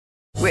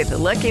With the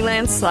Lucky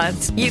Land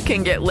Slots, you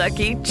can get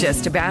lucky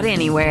just about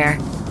anywhere.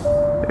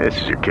 This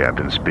is your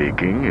captain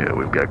speaking.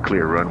 We've got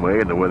clear runway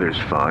and the weather's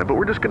fine, but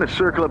we're just going to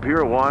circle up here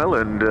a while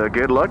and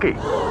get lucky.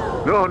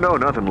 No,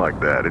 nothing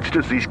like that. It's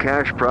just these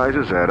cash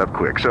prizes add up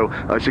quick. So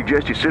I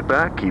suggest you sit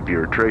back, keep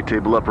your tray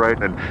table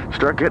upright, and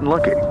start getting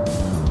lucky.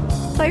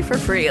 Play for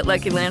free at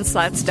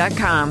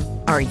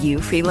LuckyLandSlots.com. Are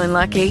you feeling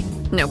lucky?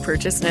 No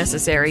purchase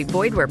necessary.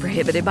 Void where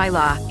prohibited by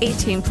law.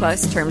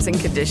 18+ terms and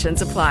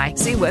conditions apply.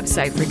 See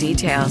website for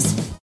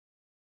details.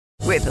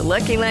 With the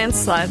Lucky Land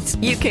Slots,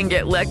 you can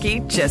get lucky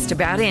just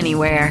about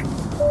anywhere.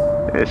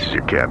 This is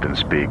your captain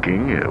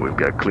speaking. We've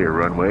got clear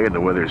runway and the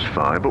weather's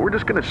fine, but we're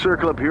just going to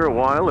circle up here a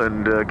while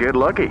and get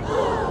lucky.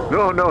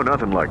 No,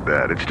 nothing like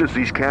that. It's just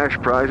these cash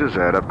prizes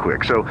add up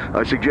quick. So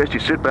I suggest you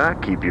sit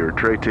back, keep your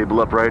tray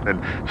table upright,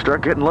 and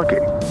start getting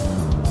lucky.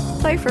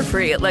 Play for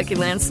free at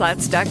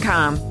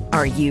LuckyLandSlots.com.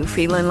 Are you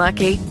feeling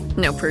lucky?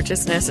 No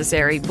purchase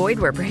necessary. Void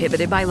where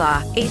prohibited by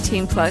law.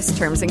 18+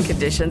 terms and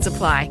conditions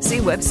apply. See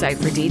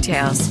website for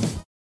details.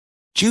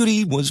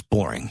 Judy was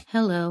boring.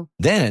 Hello.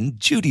 Then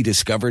Judy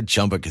discovered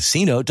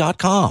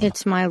ChumbaCasino.com.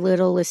 It's my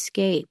little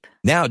escape.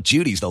 Now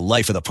Judy's the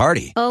life of the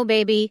party. Oh,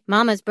 baby,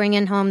 mama's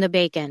bringing home the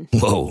bacon.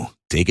 Whoa,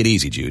 take it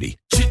easy, Judy.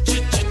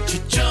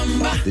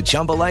 The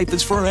Chumba life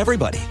is for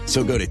everybody.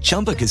 So go to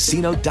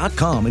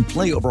ChumbaCasino.com and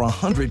play over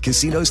 100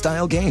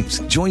 casino-style games.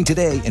 Join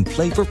today and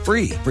play for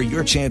free for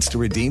your chance to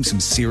redeem some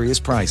serious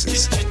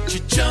prizes.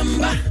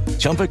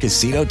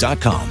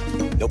 ChumbaCasino.com.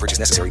 No purchase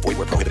necessary. Void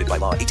where prohibited by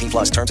law.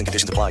 18+ terms and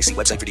conditions apply. See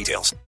website for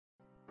details.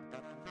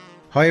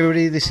 Hi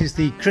everybody, this is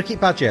the Cricket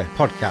Badger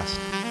podcast.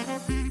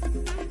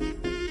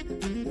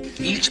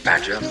 Each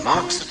badger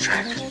marks the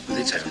track with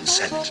its own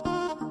scent.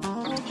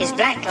 His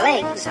black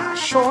legs are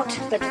short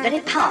but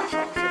very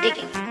powerful for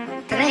digging.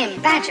 The name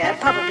badger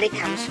probably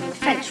comes from the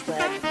French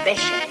word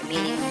bêcher,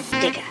 meaning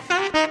digger.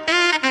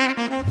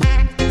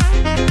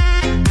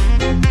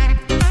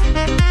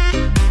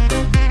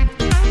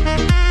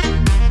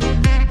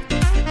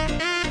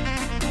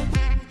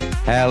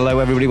 Hello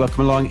everybody,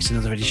 welcome along. It's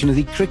another edition of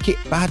the Cricket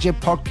Badger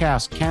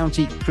podcast,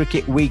 County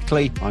Cricket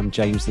Weekly. I'm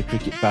James, the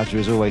Cricket Badger,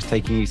 as always,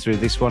 taking you through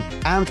this one.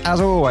 And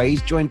as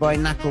always, joined by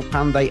Nakul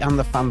Pandey and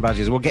the Fan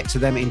Badgers. We'll get to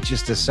them in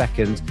just a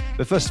second.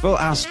 But first of all,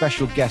 our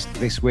special guest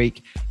this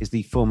week is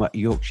the former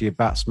Yorkshire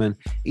batsman.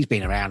 He's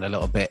been around a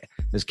little bit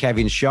as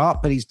Kevin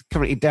Sharp, but he's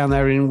currently down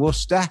there in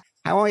Worcester.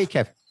 How are you,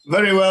 Kev?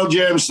 Very well,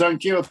 James,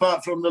 thank you.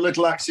 Apart from the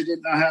little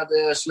accident I had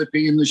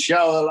slipping in the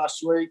shower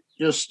last week,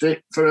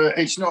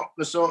 it's not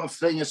the sort of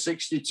thing a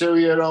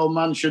 62-year-old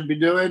man should be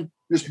doing.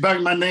 Just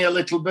banged my knee a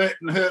little bit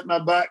and hurt my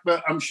back,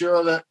 but I'm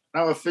sure that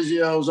our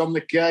physio's on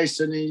the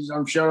case and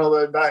I'm sure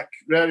I'll be back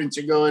ready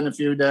to go in a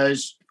few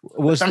days.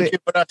 Thank you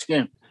for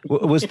asking.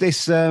 Was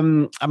this,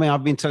 I've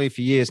been telling you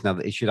for years now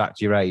that he should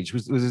act your age.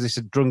 Was this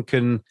a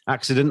drunken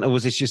accident or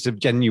was this just a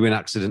genuine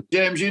accident?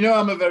 James, you know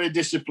I'm a very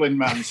disciplined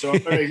man, so I'm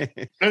very,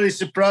 very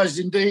surprised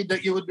indeed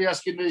that you would be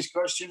asking these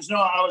questions. No,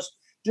 I was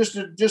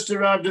just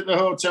arrived at the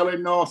hotel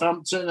in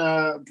Northampton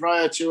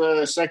prior to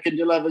a second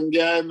 11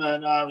 game,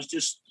 and I was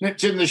just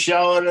nipped in the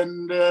shower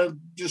and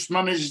just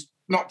managed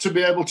not to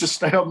be able to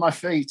stay on my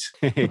feet.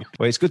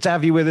 Well, it's good to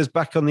have you with us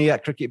back on the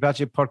Cricket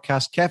Badger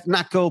podcast. Kev,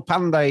 Nakul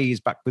Pandey is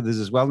back with us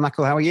as well.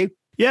 Nakul, how are you?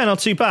 Yeah, not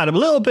too bad. I'm a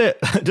little bit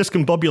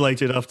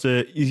discombobulated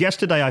after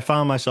yesterday. I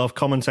found myself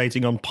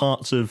commentating on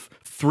parts of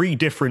 3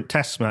 different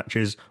test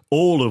matches,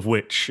 all of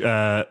which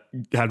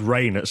had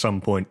rain at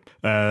some point.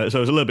 So it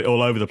was a little bit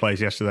all over the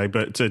place yesterday,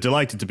 but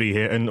delighted to be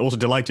here and also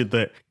delighted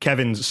that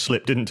Kevin's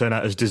slip didn't turn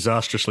out as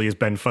disastrously as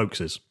Ben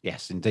Folkes's.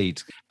 Yes,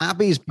 indeed.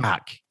 Abby's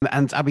back.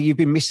 And Abby, you've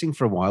been missing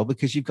for a while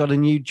because you've got a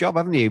new job,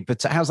 haven't you?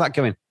 But how's that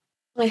going?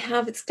 I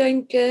have. It's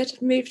going good.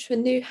 Moved to a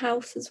new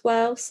house as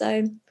well.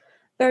 So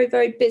very,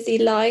 very busy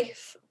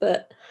life.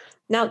 But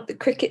now the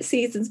cricket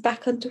season's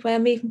back underway,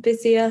 I'm even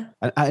busier.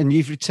 And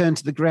you've returned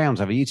to the grounds,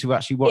 have you, to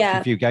actually watch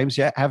a few games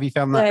yet? Have you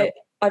found that? So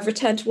I've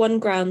returned to one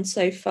ground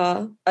so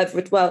far. I've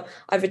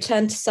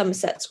returned to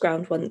Somerset's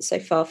ground once so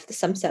far for the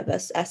Somerset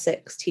vs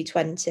Essex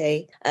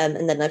T20.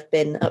 And then I've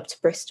been up to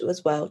Bristol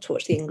as well to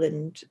watch the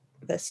England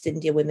vs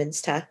India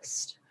women's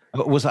test.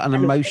 Was that an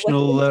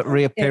emotional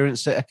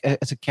reappearance at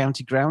a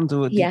county ground?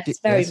 Or yes,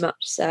 very much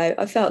so.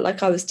 I felt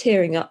like I was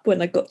tearing up when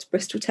I got to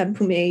Bristol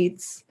Temple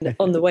Meads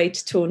on the way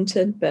to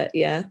Taunton, but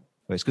yeah.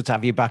 Well, it's good to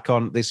have you back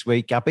on this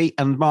week, Abby.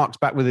 And Mark's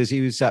back with us.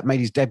 He was made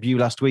his debut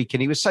last week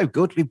and he was so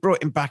good. We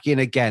brought him back in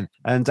again.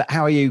 And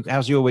how are you?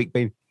 How's your week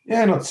been?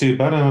 Yeah, not too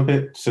bad. I'm a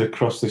bit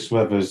cross. This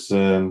weather's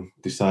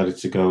decided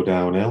to go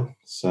downhill,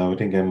 so I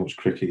didn't get much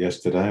cricket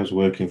yesterday. I was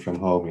working from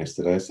home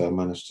yesterday, so I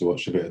managed to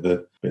watch a bit of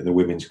the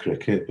women's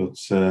cricket. But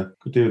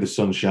could do with the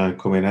sunshine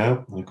coming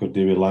out. I could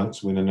do with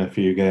Lance winning a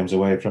few games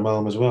away from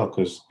home as well,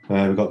 because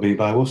we got beat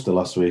by Worcester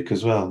last week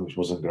as well, which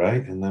wasn't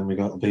great, and then we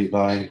got beat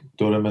by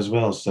Durham as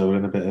well. So we're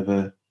in a bit of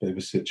bit of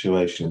a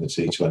situation in the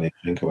T20, I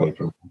think, away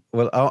from.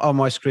 Well, on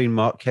my screen,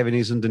 Mark, Kevin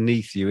is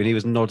underneath you, and he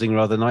was nodding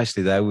rather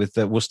nicely there with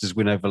Worcester's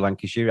win over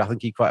Lancashire. I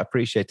think he quite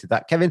appreciated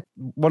that. Kevin,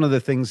 one of the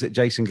things that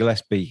Jason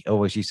Gillespie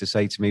always used to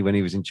say to me when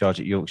he was in charge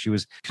at Yorkshire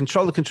was,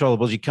 control the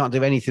controllables. You can't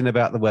do anything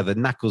about the weather.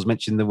 Knackles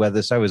mentioned the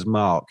weather, so has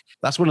Mark.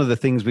 That's one of the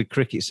things with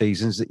cricket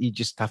seasons that you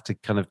just have to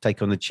kind of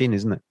take on the chin,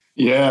 isn't it?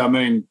 Yeah, I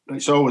mean,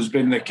 it's always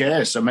been the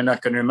case. I mean, I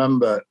can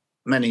remember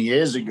many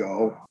years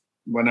ago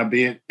when I'd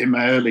be in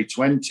my early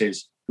 20s,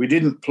 we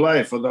didn't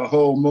play for the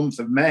whole month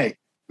of May.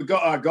 We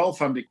got our golf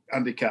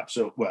handicaps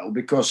up well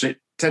because it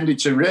tended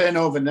to rain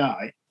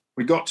overnight.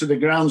 We got to the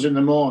grounds in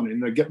the morning,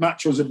 the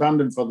match was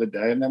abandoned for the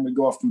day, and then we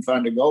go off and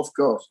find a golf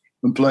course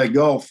and play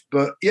golf.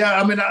 But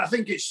yeah, I mean, I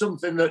think it's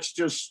something that's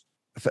just...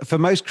 For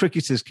most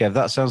cricketers, Kev,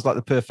 that sounds like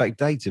the perfect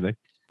day to me.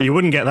 You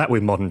wouldn't get that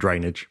with modern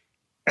drainage.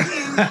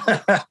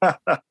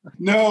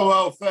 No,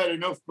 well, fair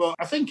enough. But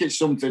I think it's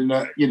something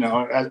that,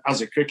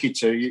 as a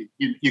cricketer,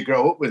 you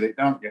grow up with it,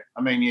 don't you?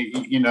 I mean,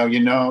 you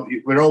know,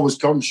 we're always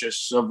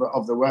conscious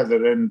of the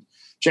weather and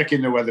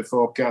checking the weather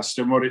forecast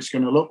and what it's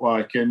going to look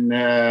like.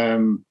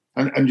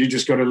 And you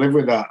just got to live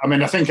with that. I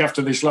mean, I think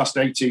after this last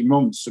 18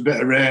 months, a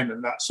bit of rain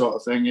and that sort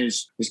of thing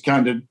is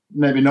kind of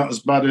maybe not as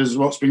bad as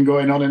what's been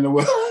going on in the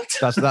world.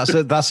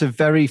 That's a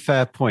very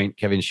fair point,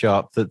 Kevin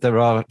Sharp, that there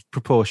are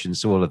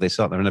proportions to all of this,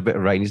 aren't there? And a bit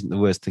of rain isn't the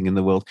worst thing in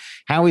the world.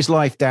 How is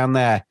life down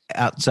there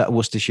at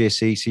Worcestershire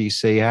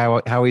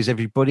CCC? How is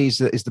everybody? Is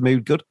the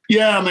mood good?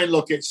 Yeah, I mean,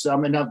 look,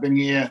 I've been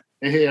here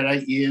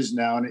 8 years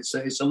now, and it's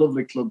a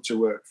lovely club to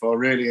work for.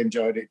 Really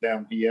enjoyed it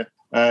down here.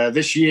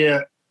 This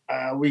year,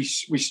 we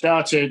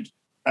started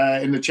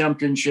in the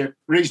Championship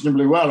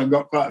reasonably well and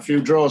got quite a few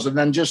draws, and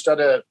then just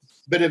had a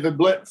bit of a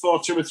blip for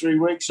 2 or 3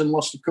 weeks and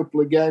lost a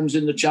couple of games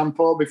in the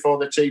Champo before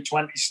the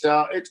T20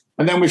 started.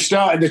 And then we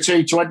started the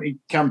T20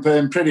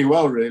 campaign pretty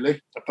well,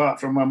 really, apart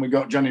from when we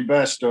got Johnny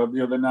Bairstow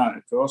the other night,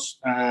 of course,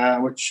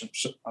 which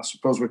I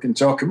suppose we can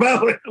talk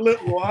about in a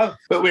little while.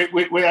 But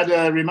we had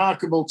a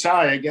remarkable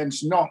tie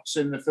against Notts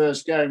in the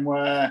first game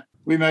where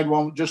we made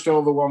one just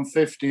over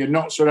 150 and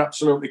Notts were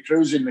absolutely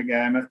cruising the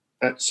game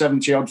at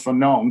 70 odd for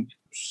none,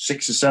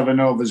 6 or 7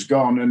 overs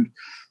gone, and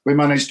we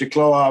managed to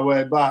claw our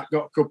way back.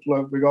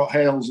 We got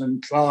Hales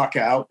and Clark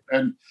out,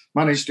 and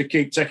managed to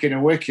keep taking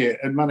a wicket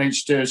and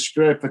managed to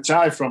scrape a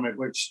tie from it,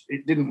 which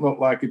it didn't look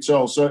like at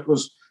all. So it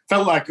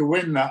felt like a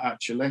win, that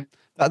actually.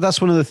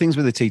 That's one of the things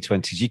with the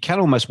T20s. You can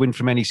almost win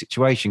from any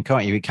situation,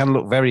 can't you? It can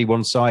look very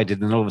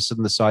one-sided and all of a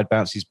sudden the side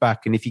bounces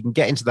back. And if you can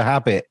get into the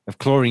habit of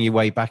clawing your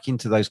way back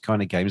into those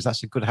kind of games,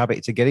 that's a good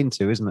habit to get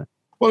into, isn't it?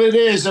 Well, it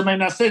is. I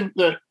mean, I think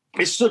that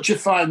it's such a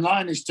fine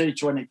line, is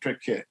T20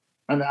 cricket.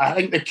 And I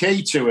think the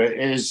key to it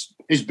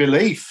is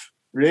belief,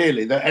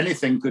 really, that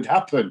anything could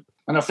happen.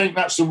 And I think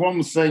that's the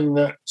one thing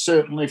that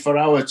certainly for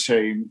our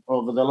team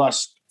over the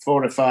last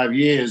 4 or 5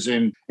 years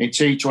in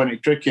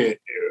T20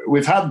 cricket,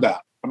 we've had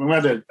that. I mean, we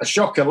had a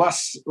shocker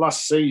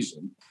last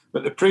season,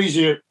 but the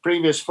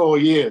previous 4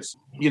 years,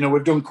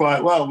 we've done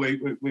quite well. We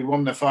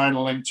won the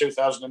final in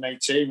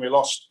 2018. We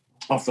lost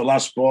off the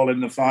last ball in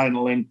the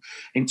final in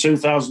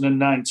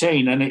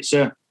 2019. And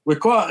we're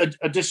quite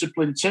a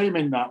disciplined team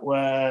in that.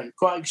 We're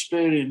quite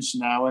experienced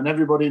now and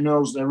everybody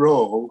knows their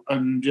role.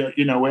 And,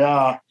 we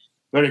are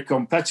very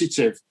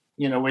competitive.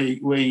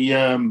 We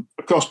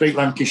of course, beat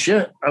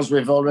Lancashire, as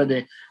we've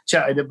already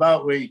chatted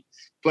about. We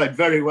played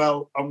very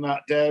well on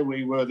that day.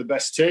 We were the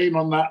best team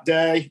on that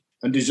day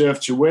and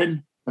deserved to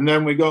win. And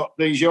then we got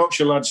these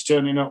Yorkshire lads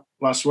turning up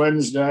last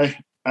Wednesday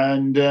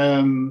and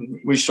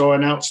we saw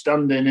an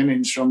outstanding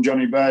innings from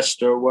Johnny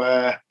Bairstow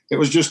where it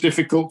was just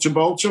difficult to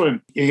bowl to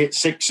him. He hit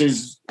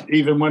sixes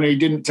even when he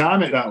didn't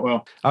time it that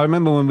well. I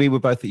remember when we were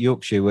both at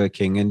Yorkshire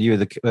working and you were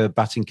the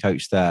batting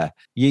coach there,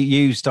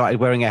 you started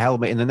wearing a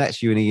helmet in the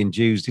nets, you and Ian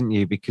Dews, didn't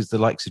you? Because the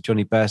likes of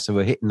Johnny Bairstow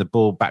were hitting the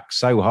ball back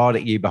so hard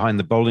at you behind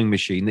the bowling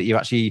machine that you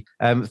actually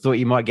thought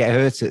you might get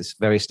hurt at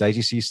various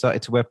stages. So you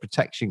started to wear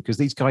protection because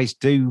these guys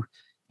do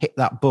hit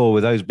that ball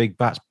with those big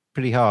bats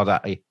pretty hard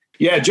at you.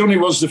 Yeah, Johnny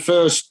was the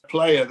first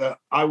player that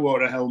I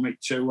wore a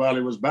helmet to while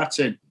he was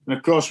batting. And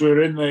of course, we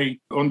were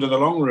under the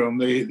long room,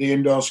 the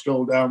indoor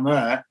school down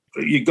there.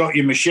 You got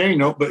your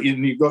machine up, but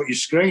you got your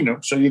screen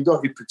up, so you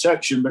got your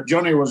protection. But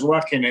Johnny was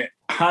whacking it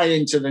high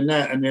into the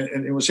net, and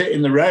it was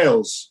hitting the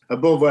rails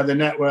above where the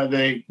net, where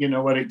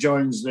it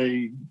joins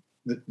the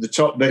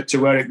top bit to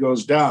where it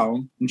goes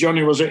down. And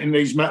Johnny was hitting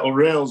these metal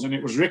rails, and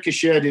it was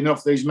ricocheting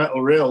off these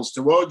metal rails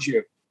towards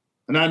you.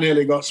 And I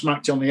nearly got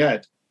smacked on the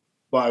head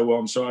by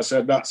one. So I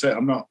said, that's it.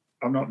 I'm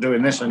not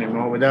doing this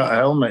anymore without a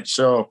helmet.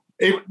 So,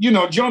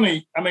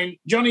 Johnny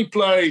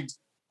played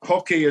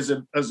hockey as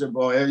a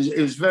boy.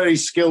 He was very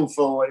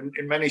skillful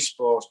in many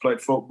sports, played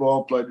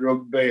football, played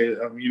rugby.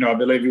 I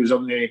believe he was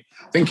on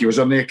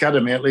the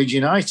academy at Leeds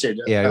United.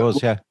 Yeah, he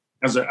was, yeah.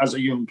 As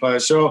a young player.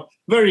 So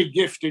very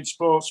gifted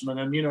sportsman.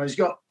 And, he's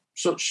got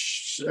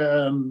such,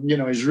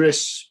 his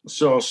wrists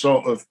so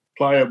sort of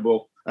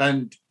pliable.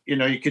 And,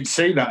 you can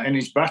see that in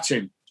his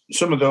batting.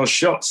 Some of those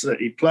shots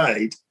that he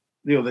played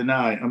the other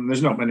night,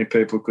 there's not many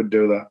people could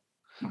do that.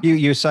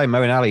 You were saying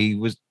Moeen Ali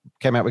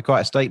came out with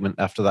quite a statement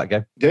after that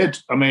game. Did.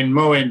 I mean,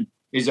 Moeen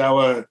is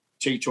our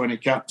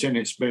T20 captain.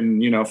 It's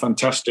been,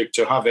 fantastic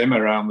to have him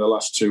around the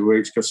last 2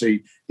 weeks because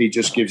he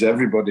just gives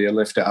everybody a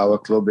lift at our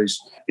club.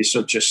 He's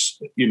such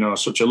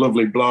a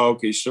lovely bloke.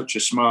 He's such a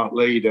smart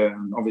leader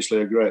and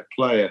obviously a great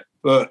player.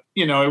 But,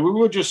 we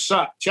were just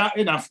sat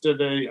chatting after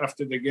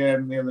the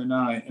game the other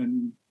night,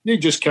 and he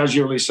just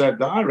casually said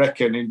that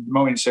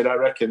Moeen said, I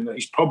reckon that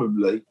he's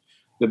probably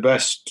the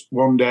best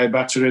one-day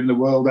batter in the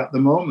world at the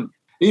moment.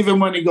 Even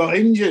when he got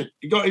injured,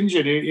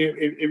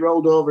 he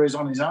rolled over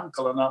on his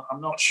ankle, and I'm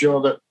not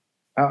sure that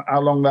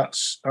how long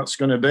that's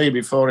going to be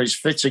before he's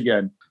fit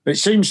again. But it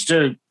seems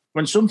to,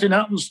 when something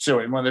happens to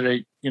him, whether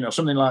he,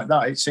 something like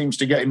that, it seems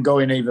to get him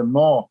going even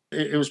more.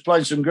 He was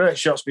playing some great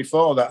shots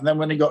before that, and then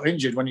when he got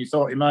injured, when he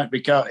thought he might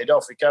be carted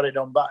off, he carried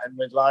on batting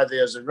with Lively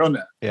as a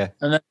runner. Yeah,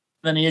 and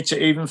then he hit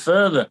it even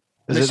further.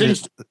 There's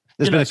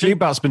been a few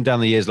batsmen down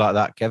the years like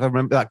that, Kev. I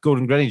remember that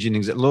Gordon Greenidge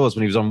innings at Lords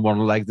when he was on one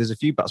leg. There's a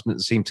few batsmen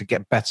that seem to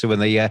get better when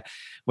the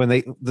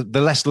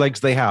less legs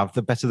they have,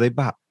 the better they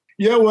bat.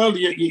 Yeah, well,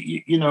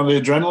 the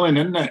adrenaline,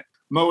 isn't it?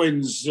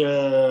 Moeen's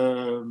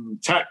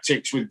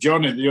tactics with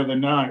Johnny the other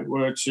night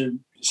were to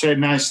say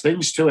nice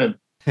things to him.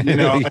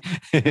 Not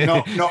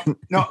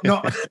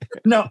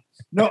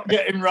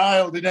get him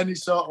riled in any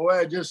sort of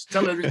way. Just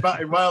tell him he's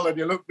batting well and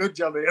you look good,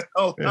 Johnny.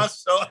 That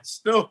sort of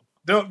stuff.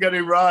 Don't get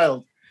him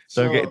riled.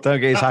 Don't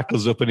get his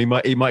hackles up, and he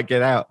might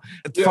get out.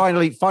 Yeah.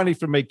 Finally,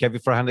 from me, Kev,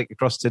 before I hand it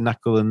across to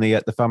Knuckle and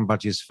the fan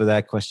badges for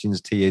their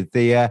questions to you.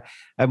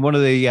 And one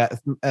of the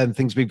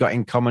things we've got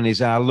in common is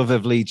our love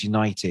of Leeds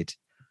United,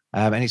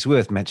 and it's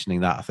worth mentioning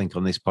that I think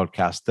on this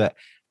podcast that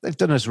they've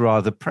done us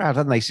rather proud,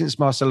 haven't they? Since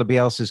Marcelo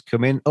Bielsa's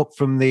come in, up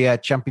from the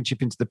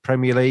Championship into the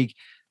Premier League,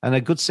 and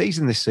a good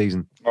season this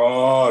season.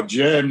 Oh,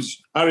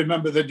 James, I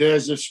remember the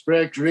days of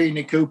Sprague,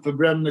 Reaney, Cooper,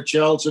 Bremner,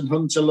 Charlton,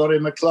 Hunter, Laurie,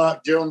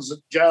 McClark, Jones,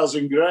 Giles,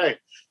 and Gray.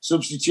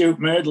 Substitute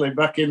Madeley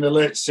back in the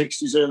late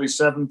 60s, early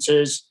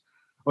 70s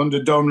under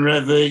Don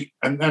Revie.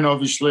 And then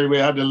obviously we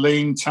had a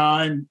lean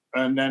time.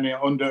 And then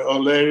under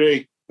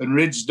O'Leary and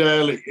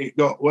Ridsdale,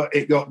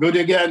 it got good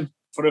again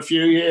for a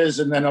few years.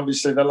 And then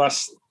obviously the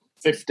last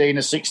 15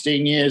 or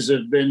 16 years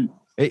have been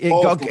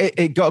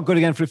It got good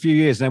again for a few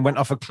years and then went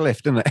off a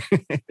cliff, didn't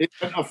it? It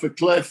went off a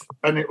cliff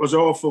and it was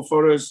awful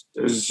for us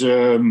as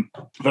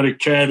very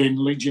caring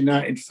Leeds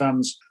United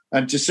fans.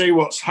 And to see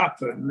what's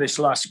happened this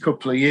last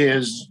couple of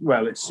years,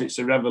 well, it's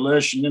a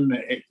revelation, isn't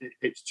it?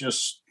 It's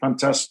just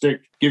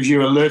fantastic. Gives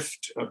you a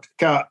lift.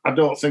 I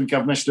don't think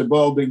I've missed a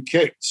ball being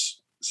kicked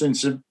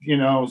since I've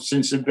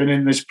been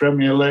in this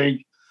Premier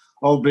League,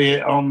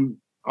 albeit on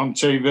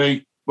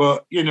TV.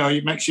 But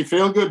it makes you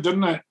feel good,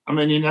 doesn't it? I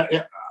mean,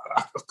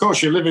 of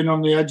course, you're living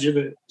on the edge of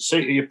the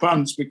seat of your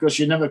pants because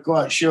you're never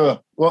quite sure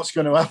what's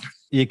going to happen.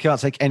 You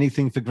can't take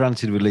anything for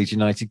granted with Leeds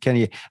United, can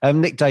you?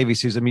 Nick Davies,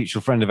 who's a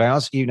mutual friend of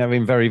ours, you know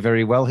him very,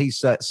 very well.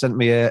 He's sent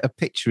me a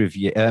picture of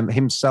you,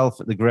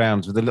 himself at the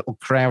grounds with a little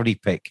crowdy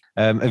pic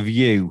of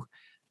you.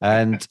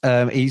 And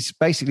he's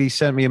basically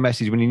sent me a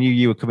message when he knew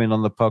you were coming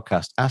on the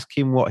podcast. Ask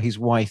him what his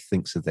wife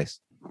thinks of this.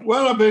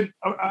 Well,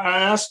 I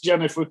asked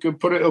Jen if we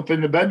could put it up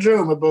in the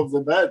bedroom above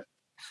the bed.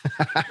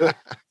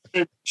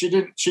 She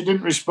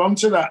didn't respond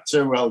to that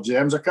too well,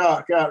 James. I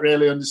can't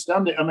really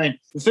understand it. I mean,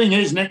 the thing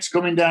is, Nick's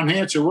coming down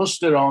here to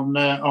Worcester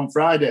on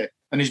Friday,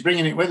 and he's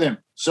bringing it with him.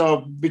 So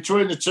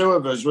between the two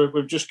of us,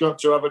 we've just got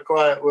to have a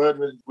quiet word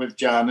with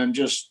Jan and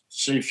just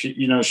see if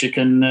she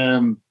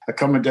can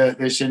accommodate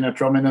this in a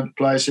prominent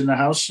place in the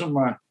house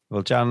somewhere.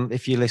 Well, Jan,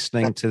 if you're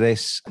listening to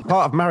this,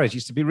 part of marriage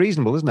is to be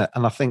reasonable, isn't it?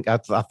 And I think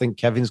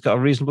Kevin's got a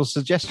reasonable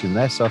suggestion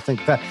there. So I think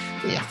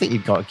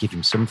you've got to give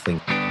him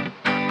something.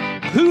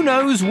 Who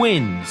Knows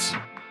Wins.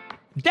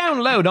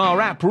 Download our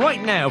app right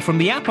now from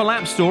the Apple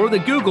App Store or the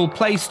Google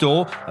Play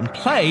Store and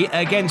play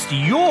against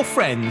your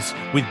friends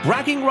with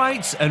bragging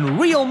rights and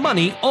real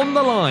money on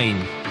the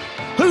line.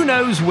 Who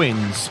Knows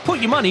Wins.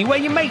 Put your money where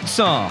your mates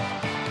are.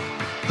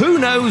 Who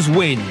Knows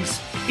Wins.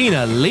 In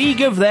a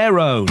league of their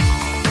own.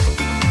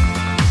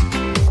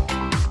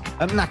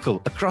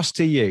 Knuckle, across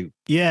to you.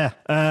 Yeah,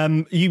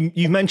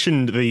 you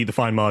mentioned the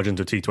fine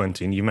margins of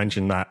T20 and you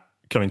mentioned that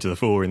coming to the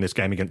fore in this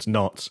game against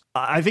Notts.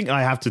 I think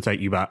I have to take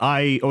you back.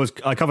 I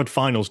covered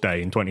finals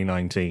day in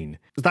 2019.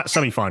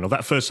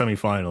 That first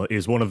semi-final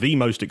is one of the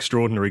most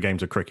extraordinary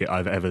games of cricket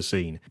I've ever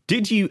seen.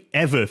 Did you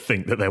ever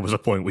think that there was a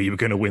point where you were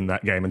going to win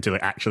that game until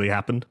it actually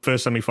happened?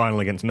 First semi-final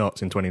against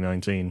Notts in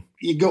 2019.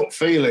 Your gut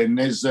feeling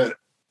is that,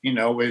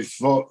 with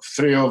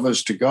 3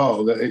 overs to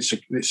go, that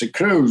it's a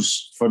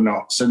cruise for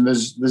Notts, and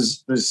there's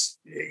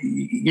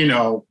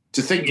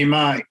to think you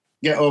might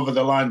get over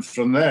the line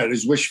from there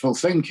is wishful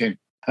thinking.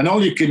 And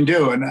all you can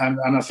do, and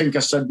I think I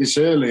said this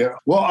earlier,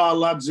 what our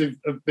lads have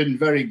been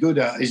very good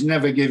at is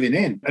never giving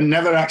in and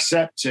never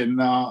accepting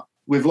that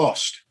we've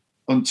lost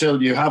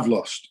until you have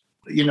lost.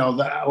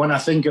 That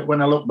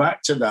when I look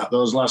back to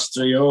those last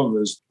 3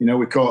 overs,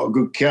 we caught a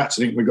good catch.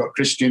 I think we got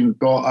Christian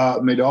caught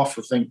out mid-off.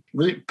 I think,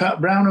 was it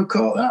Pat Brown who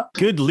caught that?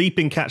 Good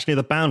leaping catch near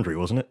the boundary,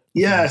 wasn't it?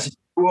 Yes, it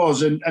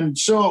was. And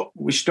so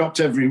we stopped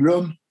every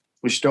run.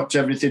 We stopped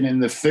everything in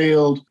the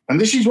field. And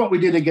this is what we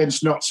did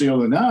against Notts the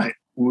other night.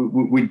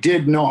 We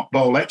did not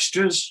bowl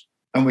extras,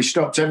 and we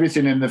stopped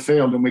everything in the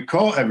field, and we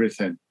caught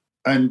everything.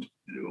 And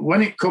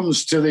when it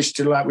comes to this,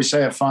 to like we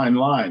say, a fine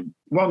line,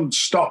 one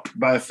stop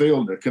by a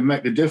fielder can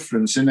make the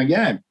difference in a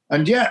game.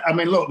 And yeah, I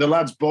mean, look, the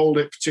lads bowled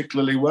it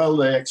particularly well.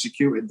 They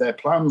executed their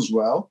plans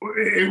well.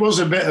 It was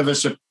a bit of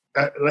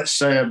let's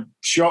say, a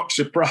shock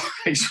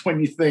surprise when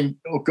you think,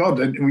 oh God,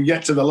 and we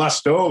get to the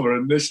last over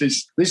and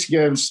this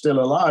game's still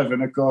alive.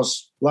 And of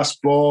course,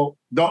 last ball,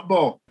 dot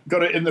ball,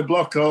 got it in the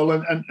block hole,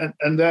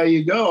 and there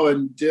you go.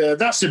 And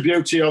that's the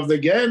beauty of the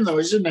game, though,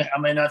 isn't it? I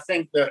mean, I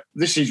think that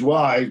this is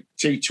why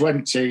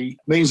T20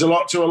 means a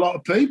lot to a lot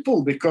of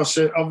people, because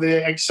of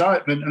the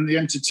excitement and the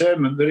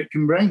entertainment that it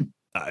can bring.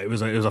 It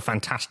was a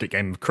fantastic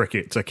game of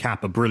cricket to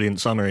cap a brilliant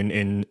summer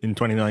in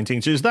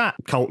 2019. So is that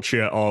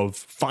culture of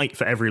fight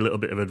for every little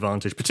bit of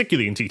advantage,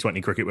 particularly in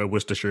T20 cricket, where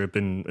Worcestershire have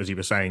been, as you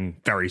were saying,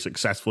 very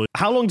successful?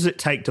 How long does it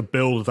take to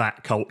build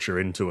that culture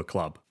into a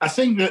club? I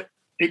think that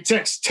it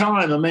takes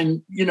time. I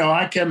mean,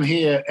 I came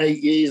here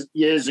 8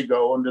 years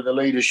ago under the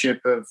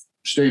leadership of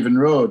Stephen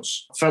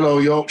Rhodes, fellow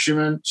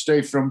Yorkshireman,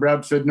 Steve from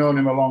Bradford, known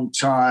him a long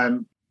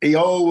time. He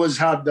always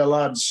had the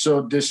lads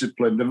so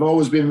disciplined. They've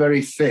always been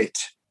very fit.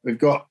 We've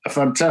got a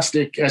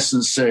fantastic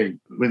S&C.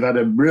 We've had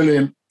a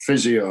brilliant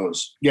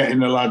physios getting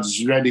the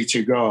lads ready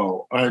to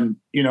go. And,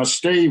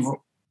 Steve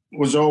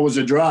was always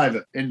a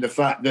driver in the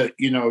fact that,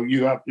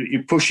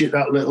 you push it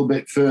that little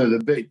bit further,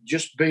 but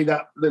just be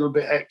that little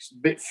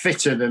bit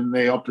fitter than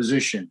the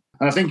opposition.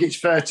 And I think it's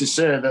fair to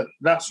say that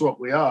that's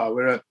what we are.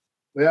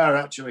 We are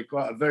actually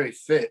quite a very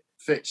fit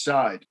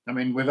side. I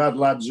mean, we've had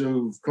lads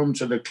who've come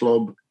to the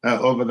club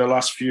over the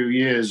last few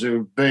years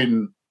who've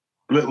been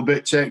a little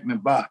bit taken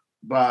aback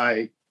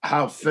by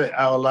how fit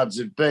our lads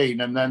have been,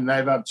 and then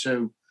they've had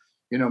to,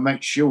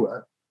 make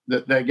sure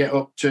that they get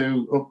up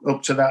to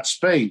that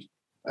speed.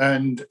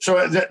 And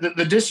so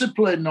the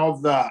discipline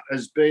of that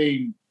has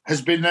been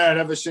there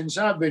ever since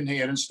I've been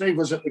here. And Steve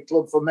was at the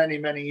club for many,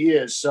 many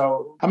years.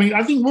 So, I mean,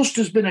 I think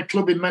Worcester's been a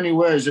club in many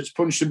ways that's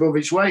punched above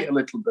its weight a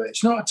little bit.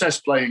 It's not a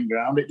test playing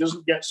ground. It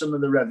doesn't get some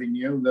of the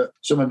revenue that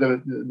some of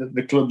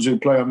the clubs who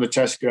play on the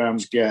test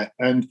grounds get.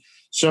 And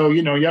so,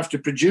 you have to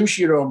produce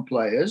your own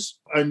players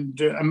and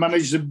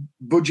manage the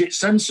budget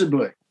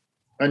sensibly.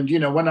 And,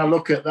 when I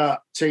look at that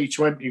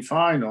T20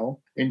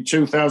 final in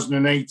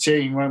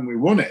 2018 when we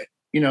won it,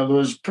 there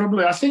was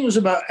probably, I think it was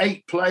about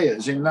 8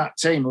 players in that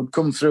team who'd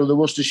come through the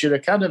Worcestershire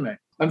Academy.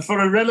 And for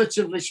a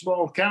relatively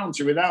small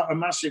county without a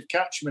massive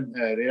catchment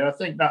area, I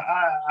think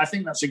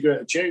that's a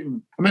great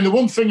achievement. I mean, the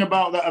one thing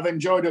about that I've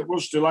enjoyed at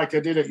Worcester, like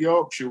I did at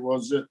Yorkshire,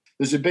 was that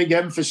there's a big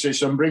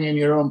emphasis on bringing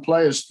your own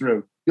players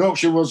through.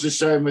 Yorkshire was the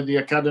same with the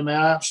academy.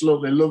 I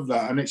absolutely love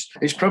that. And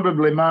it's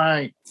probably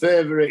my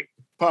favourite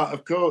part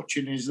of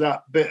coaching, is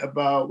that bit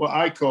about what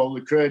I call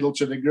the cradle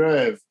to the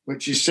grave,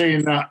 which is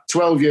seeing that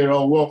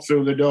 12-year-old walk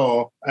through the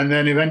door and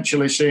then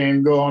eventually seeing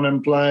him go on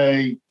and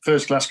play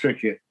first-class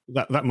cricket.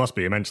 That must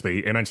be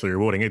immensely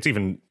rewarding. It's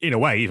even, in a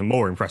way, even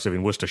more impressive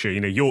in Worcestershire.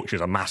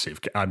 Yorkshire's a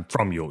massive, I'm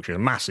from Yorkshire, a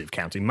massive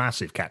county,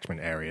 massive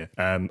catchment area,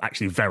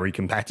 actually very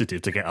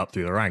competitive to get up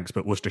through the ranks.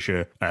 But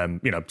Worcestershire,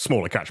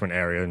 smaller catchment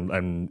area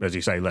and as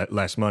you say,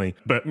 less money.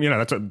 But,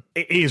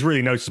 it is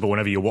really noticeable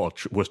whenever you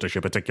watch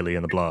Worcestershire, particularly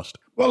in the Blast.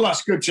 Well,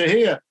 that's good to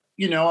hear.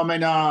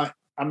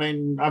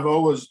 I've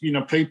always,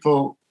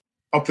 people,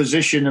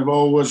 opposition have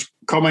always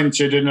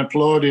commented and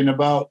applauding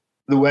about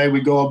the way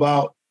we go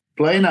about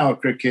playing our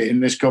cricket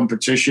in this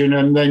competition,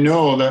 and they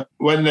know that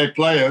when they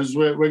play us,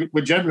 we're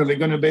generally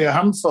going to be a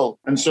handful,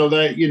 and so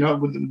they,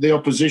 the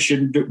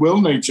opposition will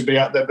need to be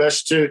at their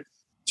best to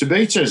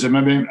beat us. I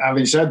mean,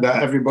 having said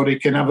that, everybody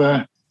can have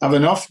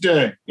an off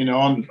day.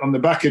 On the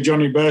back of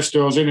Johnny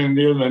Bairstow's inning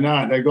the other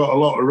night, they got a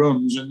lot of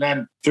runs, and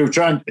then through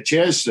trying to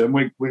chase them,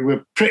 we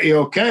were pretty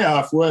okay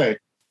halfway.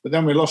 But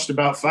then we lost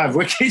about 5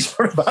 wickets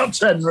for about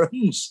 10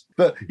 runs.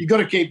 But you've got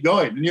to keep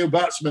going. The new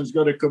batsman's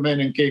got to come in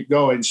and keep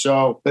going.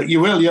 So, but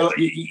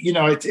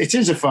it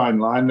is a fine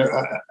line.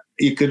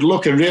 You could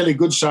look a really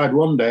good side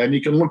one day and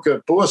you can look at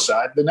a poor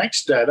side the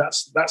next day.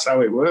 That's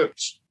how it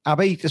works.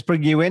 Abby, just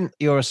bring you in.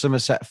 You're a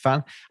Somerset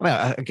fan.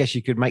 I guess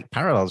you could make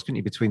parallels, couldn't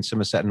you, between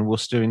Somerset and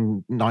Worcester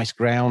in nice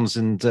grounds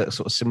and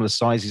sort of similar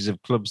sizes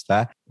of clubs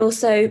there?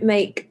 Also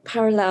make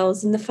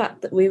parallels in the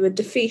fact that we were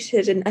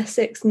defeated in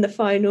Essex in the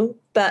final.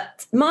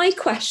 But my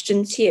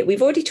question to you,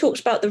 we've already talked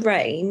about the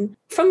rain.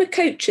 From a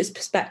coach's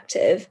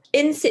perspective,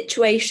 in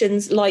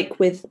situations like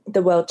with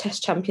the World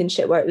Test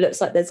Championship, where it looks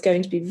like there's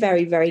going to be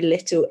very, very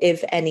little,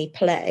 if any,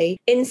 play,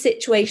 in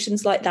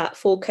situations like that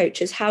for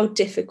coaches, how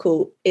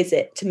difficult is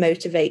it to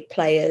motivate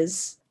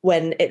players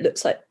when it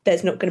looks like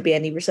there's not going to be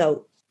any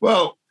result?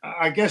 Well,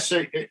 I guess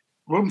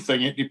one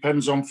thing, it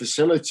depends on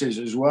facilities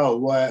as well,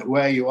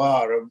 where you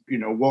are,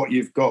 what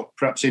you've got,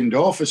 perhaps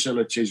indoor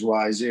facilities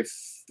wise,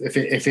 if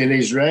it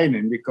is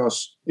raining,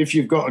 because if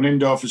you've got an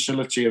indoor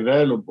facility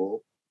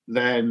available,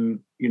 then,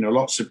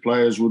 lots of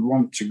players would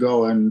want to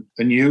go and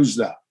use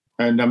that.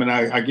 And I mean,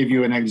 I give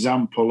you an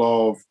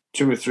example of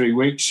 2 or 3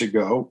 weeks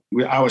ago,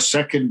 our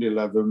second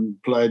 11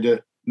 played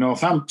at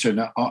Northampton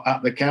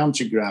at the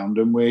county ground,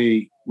 and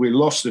we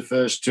lost the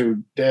first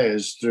 2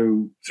 days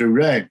through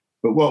rain.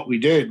 But what we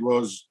did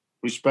was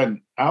we spent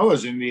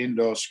hours in the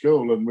indoor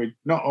school, and we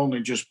not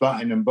only just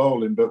batting and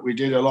bowling, but we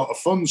did a lot of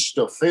fun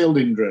stuff,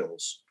 fielding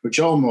drills, which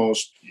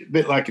almost a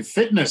bit like a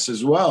fitness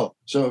as well.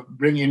 So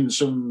bringing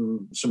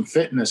some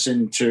fitness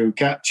into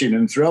catching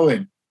and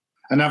throwing,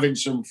 and having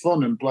some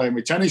fun and playing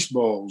with tennis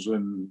balls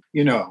and,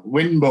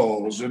 wind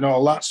balls and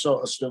all that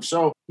sort of stuff.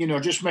 So,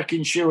 just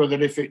making sure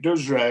that if it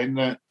does rain,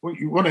 that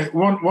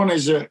one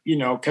is,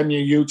 can you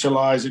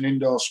utilise an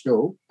indoor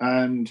school?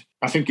 And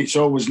I think it's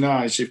always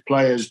nice if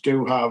players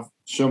do have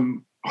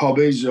some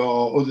hobbies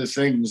or other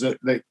things that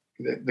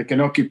they can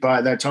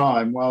occupy their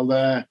time while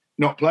they're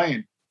not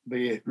playing,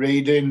 be it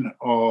reading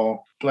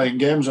or playing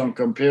games on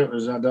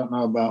computers. I don't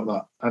know about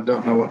that. I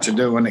don't know what to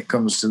do when it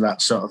comes to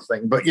that sort of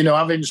thing. But,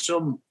 having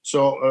some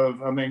sort of,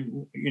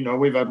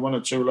 we've had 1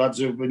 or 2 lads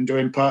who've been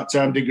doing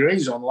part-time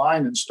degrees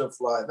online and stuff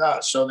like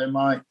that. So they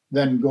might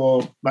then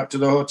go back to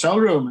the hotel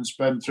room and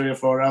spend 3 or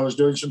 4 hours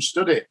doing some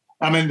study.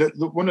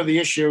 One of the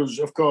issues,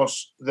 of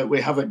course, that we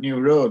have at New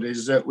Road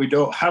is that we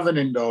don't have an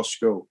indoor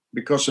school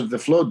because of the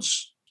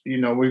floods.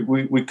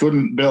 We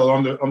couldn't build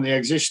on the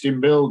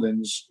existing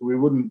buildings. We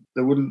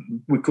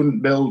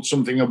couldn't build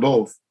something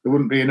above. There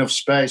wouldn't be enough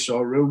space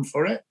or room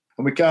for it,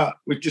 and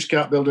we just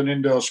can't build an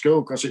indoor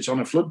school because it's on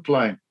a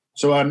floodplain.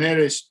 So our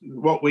nearest,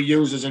 what we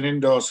use as an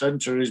indoor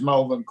centre, is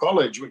Malvern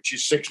College, which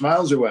is 6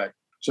 miles away.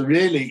 So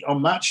really,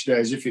 on match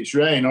days, if it's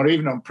rain, or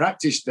even on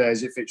practice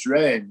days, if it's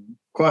rain,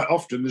 quite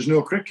often there's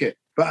no cricket.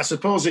 But I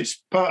suppose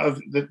it's part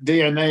of the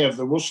DNA of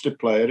the Worcester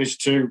player is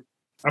to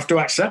have to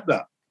accept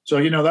that. So,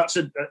 that's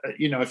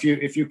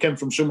if you came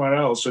from somewhere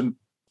else and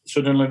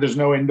suddenly there's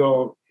no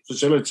indoor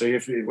facility,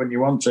 when you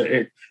want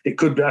it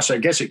could be, I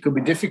guess it could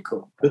be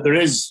difficult. But there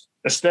is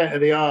a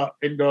state-of-the-art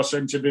indoor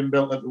centre being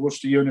built at the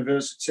Worcester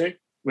University,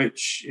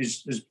 which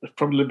has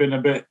probably been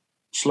a bit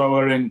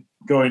slower in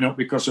going up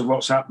because of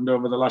what's happened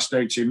over the last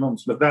 18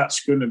 months. But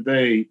that's going to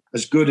be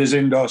as good as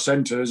indoor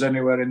centre as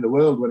anywhere in the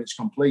world when it's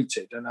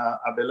completed. And I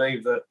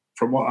believe that,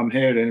 from what I'm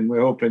hearing,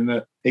 we're hoping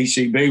that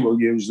ECB will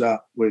use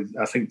that with,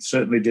 I think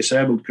certainly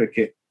disabled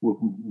cricket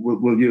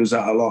will use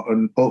that a lot,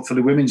 and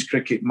hopefully women's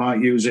cricket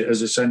might use it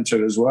as a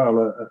centre as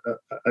well,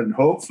 and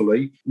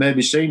hopefully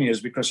maybe seniors,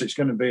 because it's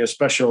going to be a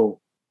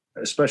special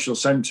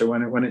centre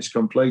when it's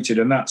completed,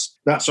 and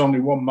that's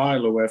only 1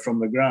 mile away from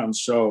the ground,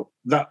 so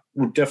that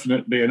would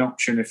definitely be an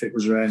option if it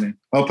was raining.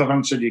 I hope I've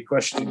answered your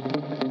question.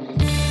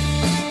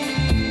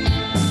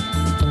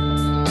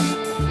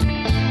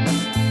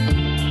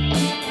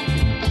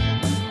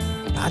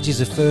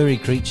 Badgers are furry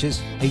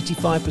creatures.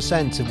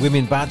 85% of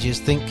women badgers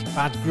think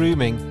bad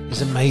grooming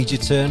is a major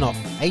turn-off.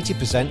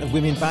 80% of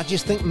women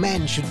badgers think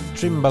men should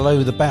trim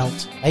below the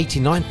belt.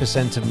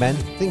 89% of men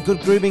think good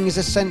grooming is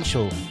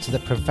essential to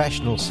their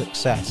professional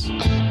success.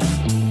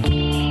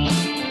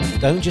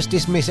 Don't just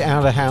dismiss it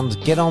out of hand.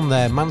 Get on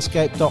there,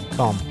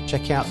 manscaped.com.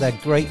 Check out their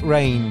great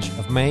range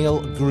of male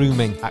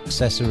grooming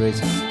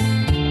accessories.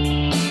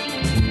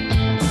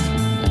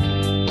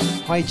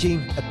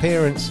 Hygiene,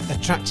 appearance,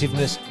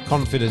 attractiveness,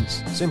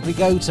 confidence. Simply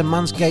go to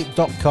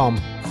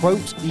manscaped.com,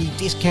 quote the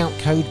discount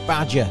code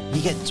BADGER.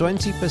 You get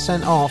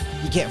 20% off,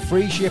 you get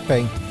free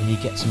shipping, and you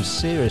get some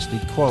seriously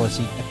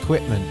quality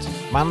equipment.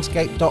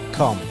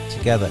 Manscaped.com.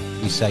 Together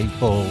we save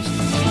balls.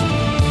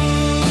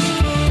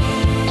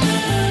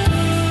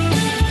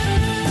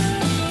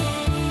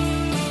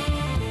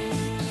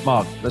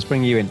 Mark, let's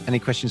bring you in. Any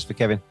questions for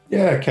Kevin?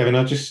 Yeah, Kevin,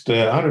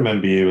 I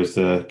remember you as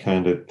the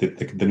kind of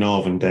the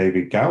Northern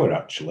David Gower,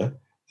 actually,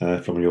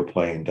 from your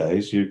playing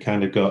days. You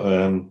kind of got,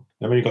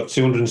 you got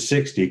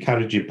 260, you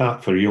carried your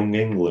bat for young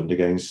England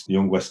against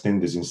young West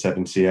Indies in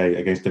 78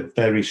 against a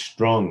very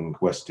strong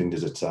West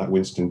Indies attack,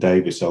 Winston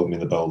Davis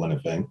opening the bowl and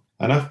everything.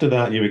 And after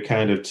that, you were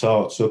kind of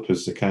talked up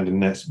as the kind of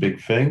next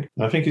big thing.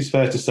 And I think it's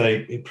fair to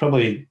say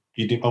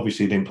you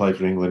didn't play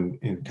for England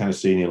in kind of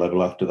senior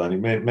level after that.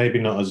 It maybe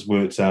not as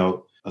worked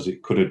out as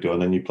it could have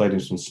done, and you played in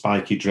some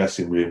spiky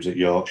dressing rooms at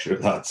Yorkshire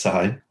at that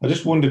time. I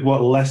just wondered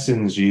what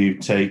lessons you've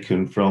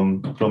taken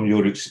from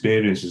your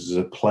experiences as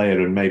a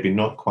player and maybe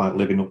not quite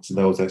living up to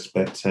those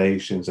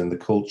expectations and the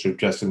culture of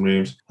dressing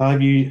rooms. How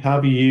have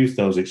you used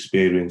those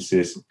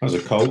experiences as a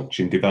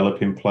coach in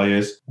developing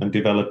players and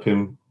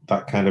developing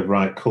that kind of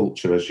right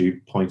culture, as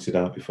you pointed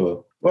out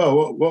before?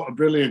 Well, what a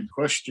brilliant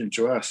question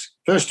to ask.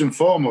 First and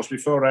foremost,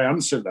 before I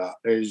answer that,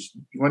 is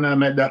when I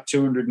made that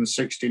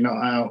 260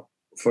 not out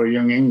for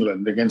young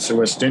England against the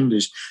West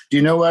Indies, do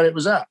you know where it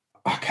was at?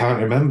 I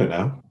can't remember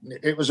now.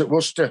 It was at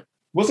Worcester.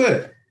 Was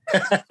it?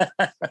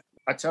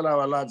 I tell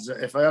our lads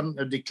that if I hadn't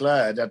have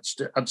declared,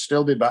 I'd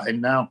still be batting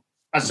now.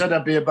 I said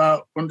I'd be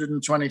about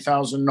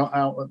 120,000 not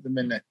out at the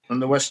minute, and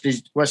the West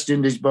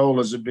Indies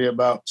bowlers would be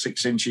about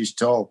 6 inches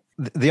tall.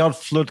 The odd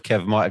flood,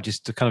 Kev, might have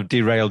just kind of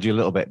derailed you a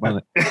little bit,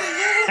 wouldn't it?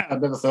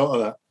 I'd never thought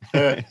of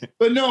that.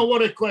 But no,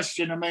 what a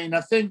question. I mean,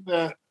 I think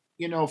that,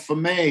 for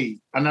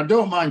me, and I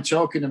don't mind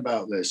talking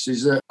about this,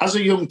 is that as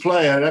a young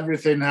player,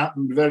 everything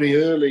happened very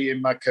early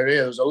in my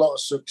career. There was a lot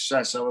of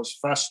success. I was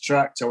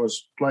fast-tracked. I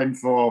was playing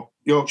for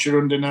Yorkshire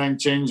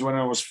under-19s when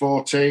I was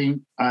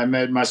 14. I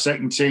made my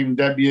second team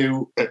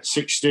debut at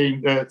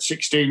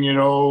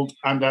 16-year-old,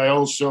 and I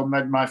also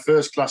made my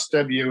first-class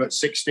debut at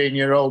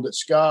 16-year-old at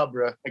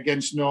Scarborough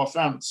against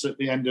Northants at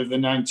the end of the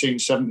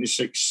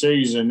 1976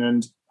 season.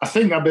 And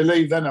I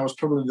believe then I was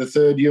probably the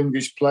third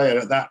youngest player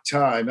at that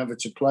time ever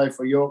to play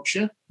for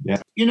Yorkshire.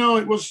 Yeah.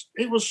 It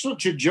was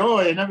such a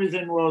joy, and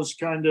everything was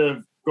kind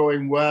of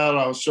going well.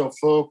 I was so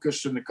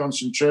focused and the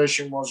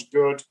concentration was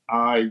good.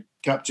 I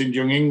captained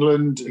Young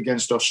England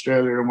against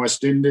Australia and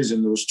West Indies,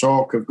 and there was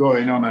talk of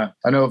going on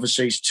an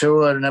overseas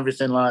tour and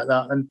everything like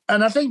that.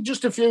 And I think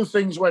just a few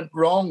things went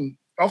wrong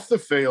off the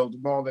field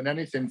more than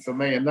anything for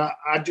me, and that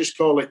I just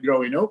call it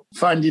growing up,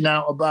 finding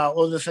out about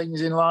other things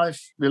in life,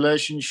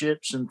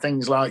 relationships and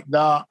things like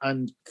that.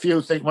 And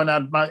few things when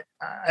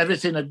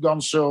everything had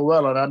gone so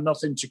well and I had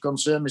nothing to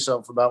concern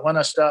myself about. When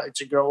I started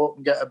to grow up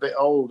and get a bit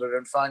older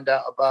and find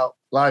out about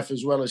life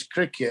as well as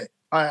cricket,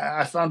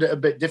 I found it a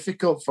bit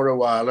difficult for a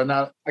while, and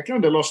I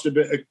kind of lost a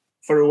bit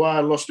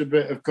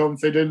of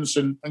confidence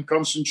and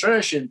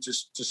concentration,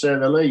 to say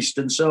the least.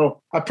 And so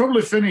I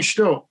probably finished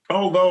up,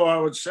 although I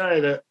would say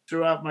that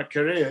throughout my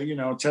career,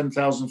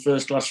 10,000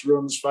 first-class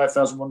runs,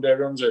 5,000 one-day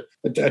runs, a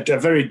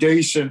very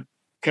decent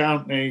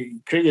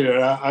county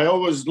cricketer, I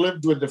always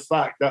lived with the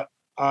fact that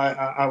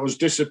I was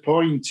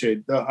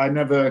disappointed that I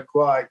never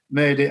quite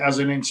made it as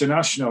an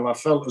international. I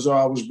felt as though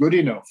I was good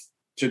enough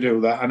to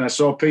do that, and I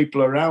saw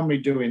people around me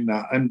doing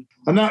that, and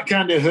that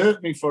kind of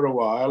hurt me for a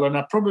while. And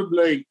I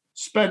probably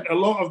spent a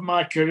lot of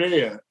my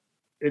career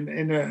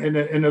in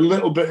a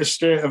little bit of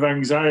state of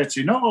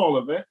anxiety, not all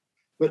of it,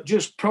 but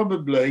just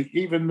probably,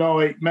 even though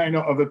it may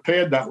not have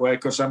appeared that way,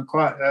 because I'm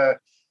quite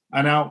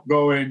an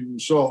outgoing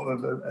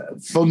sort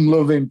of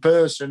fun-loving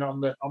person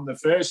on the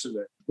face of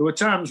it. There were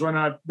times when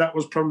that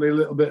was probably a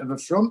little bit of a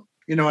front.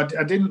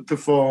 I didn't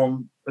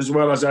perform as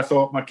well as I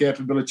thought my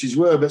capabilities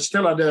were, but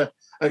still had a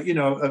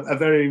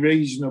very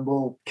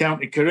reasonable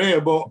county career.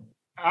 But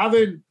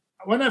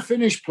when I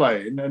finished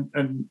playing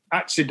and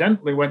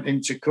accidentally went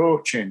into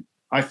coaching,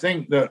 I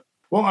think that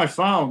what I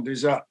found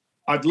is that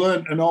I'd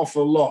learned an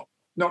awful lot,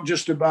 not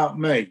just about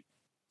me,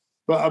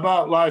 but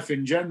about life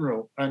in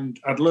general. And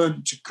I'd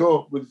learned to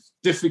cope with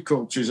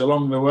difficulties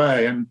along the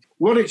way. And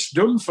what it's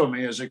done for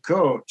me as a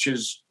coach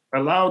is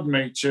allowed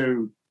me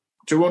to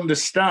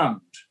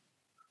understand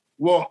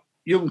what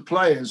young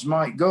players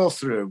might go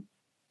through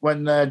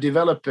when they're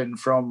developing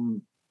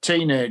from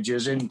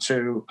teenagers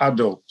into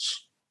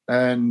adults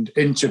and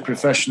into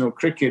professional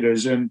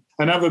cricketers, and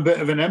have a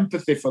bit of an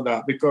empathy for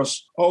that,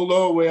 because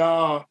although we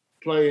are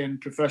playing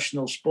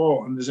professional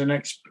sport and there's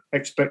an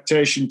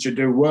expectation to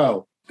do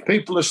well,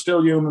 people are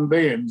still human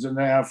beings, and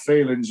they have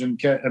feelings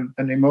and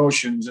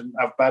emotions and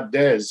have bad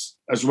days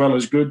as well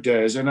as good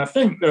days. And I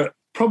think that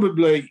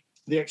probably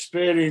the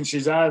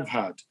experiences I've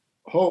had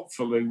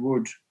hopefully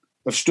would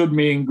have stood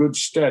me in good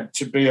stead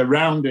to be a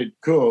rounded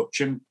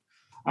coach. And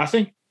I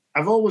think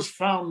I've always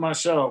found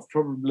myself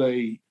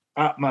probably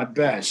at my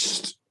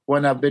best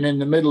when I've been in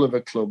the middle of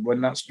a club,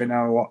 when that's been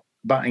our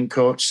batting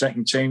coach,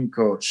 second team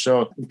coach.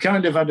 So we've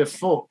kind of had a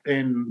foot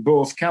in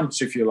both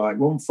camps, if you like,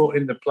 one foot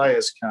in the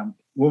players' camp,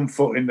 one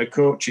foot in the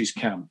coaches'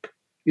 camp.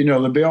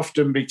 There'll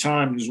often be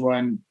times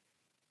when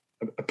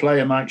a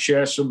player might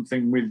share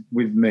something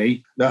with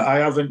me that I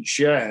haven't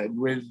shared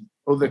with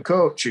other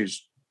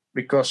coaches,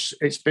 because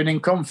it's been in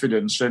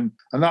confidence, and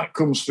that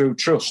comes through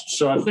trust.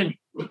 So I think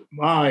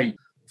my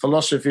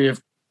philosophy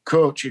of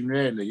coaching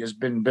really has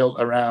been built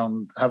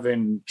around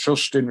having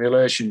trust in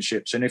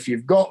relationships, and if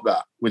you've got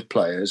that with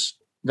players,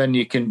 then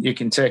you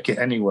can take it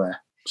anywhere.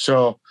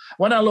 So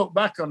when I look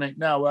back on it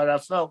now, where I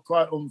felt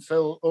quite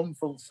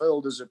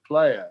unfulfilled as a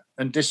player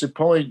and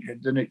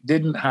disappointed that it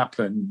didn't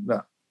happen,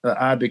 that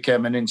I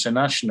became an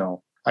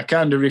international, I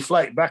kind of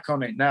reflect back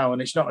on it now,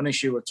 and it's not an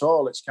issue at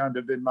all. It's kind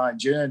of been my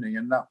journey,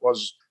 and that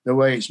was the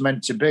way it's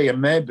meant to be.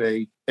 And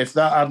maybe if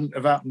that hadn't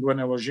have happened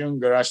when I was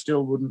younger, I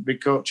still wouldn't be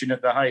coaching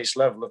at the highest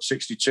level at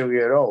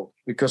 62-year-old,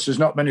 because there's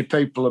not many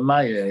people of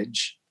my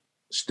age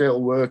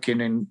still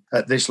working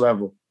at this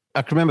level.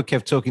 I can remember,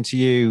 Kev, talking to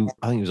you,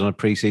 I think it was on a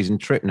pre-season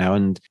trip now,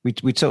 and we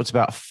talked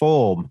about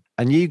form,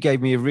 and you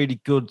gave me a really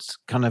good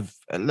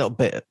a little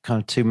bit,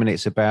 2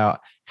 minutes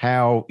about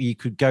how you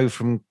could go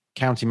from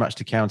county match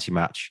to county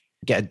match,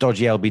 get a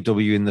dodgy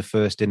LBW in the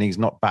first innings,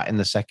 not bat in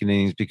the second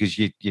innings because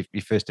your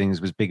first innings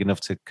was big enough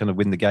to kind of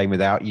win the game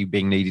without you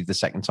being needed the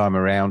second time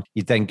around.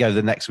 You'd then go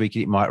the next week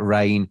and it might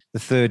rain. The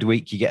third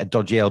week you get a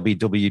dodgy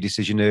LBW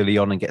decision early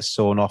on and get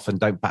sawn off and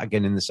don't bat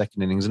again in the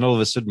second innings. And all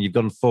of a sudden you've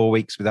gone 4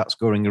 weeks without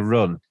scoring a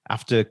run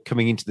after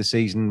coming into the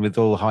season with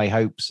all high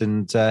hopes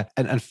and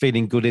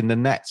feeling good in the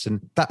nets.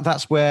 And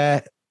that's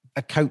where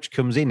a coach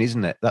comes in,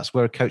 isn't it? That's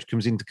where a coach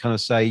comes in to kind of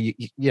say,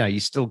 you're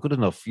still good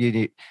enough.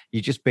 You're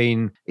just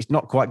it's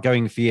not quite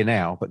going for you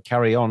now, but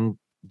carry on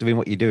doing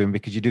what you're doing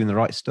because you're doing the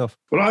right stuff.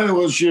 Well, I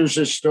always use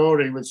this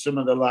story with some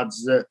of the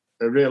lads, that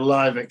a real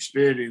live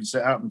experience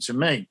that happened to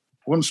me.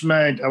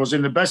 I was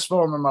in the best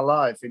form of my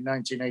life in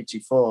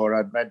 1984.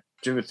 I'd made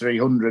 200 or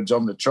 300s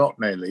on the trot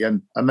nearly,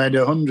 and I made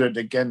 100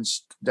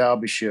 against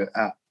Derbyshire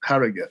at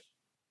Harrogate.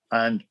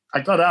 And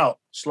I got out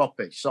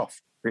sloppy,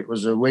 soft. It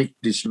was a weak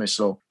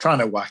dismissal, trying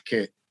to whack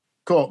it,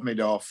 caught mid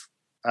off,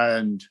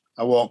 and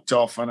I walked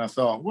off and I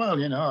thought, well,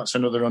 that's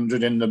another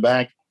 100 in the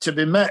bag. To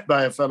be met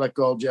by a fella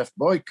called Jeff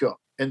Boycott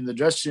in the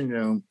dressing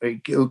room,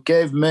 who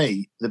gave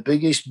me the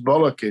biggest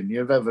bollocking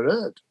you've ever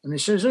heard. And he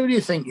says, who do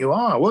you think you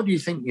are? What do you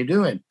think you're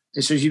doing?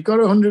 He says, you've got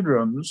 100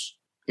 runs.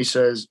 He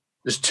says,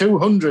 there's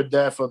 200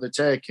 there for the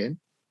taking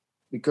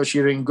because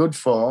you're in good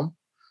form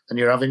and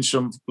you're having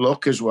some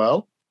luck as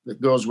well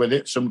that goes with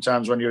it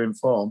sometimes when you're in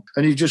form,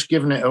 and you've just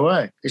given it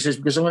away. He says,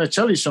 because I'm going to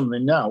tell you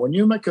something now. When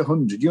you make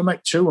 100, you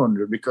make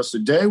 200 because the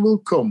day will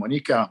come when you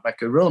can't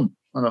make a run.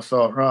 And I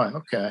thought, right,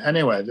 okay.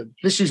 Anyway,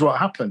 this is what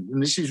happened,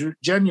 and this is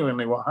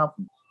genuinely what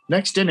happened.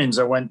 Next innings,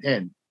 I went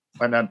in,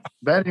 and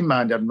bear in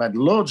mind, I'd made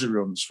loads of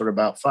runs for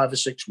about 5 or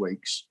 6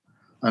 weeks,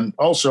 and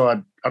also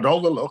I'd had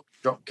all the luck,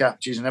 drop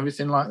catches and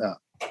everything like that.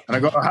 And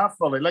I got a half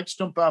volley, leg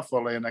stump half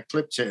volley, and I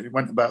clipped it. It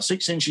went about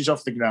 6 inches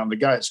off the ground. The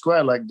guy at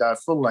square leg dived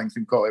full length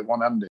and caught it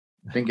one-handed.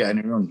 Didn't get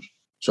any runs,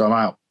 so I'm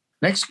out.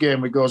 Next game,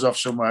 we goes off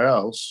somewhere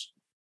else,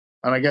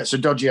 and I gets a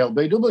dodgy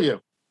LBW,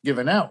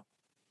 given out.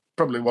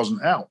 Probably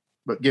wasn't out,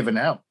 but given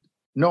out.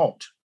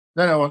 Not.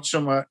 Then I went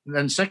somewhere,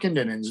 then second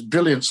innings,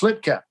 brilliant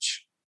slip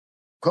catch.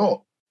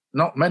 Caught.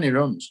 Not many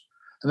runs.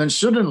 And then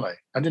suddenly,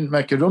 I didn't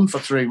make a run for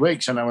 3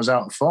 weeks, and I was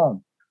out of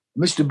form.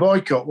 Mr.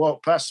 Boycott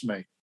walked past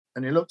me,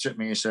 and he looked at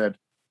me and said,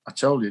 I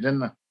told you,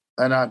 didn't I?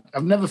 And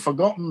I've never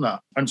forgotten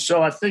that. And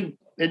so I think,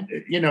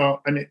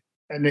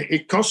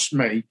 it cost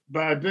me,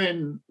 by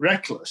being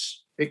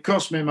reckless, it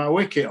cost me my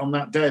wicket on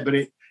that day, but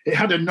it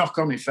had a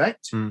knock-on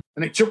effect. And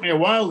it took me a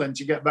while then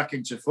to get back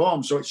into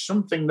form. So it's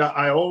something that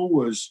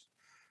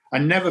I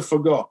never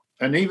forgot.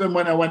 And even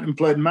when I went and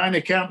played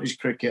minor counties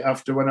cricket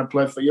after when I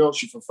played for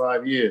Yorkshire for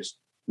 5 years,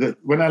 that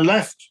when I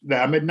left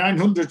there, I made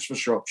 900s for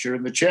Shropshire,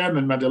 and the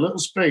chairman made a little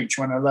speech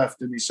when I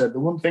left, and he said, the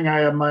one thing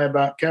I admire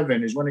about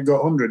Kevin is when he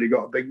got 100, he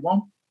got a big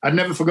one. I'd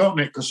never forgotten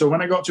it, because so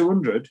when I got to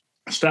 100,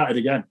 I started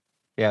again.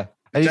 Yeah.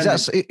 And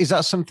is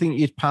that something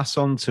you'd pass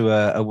on to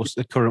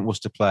a current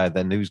Worcester player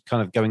then, who's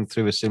kind of going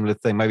through a similar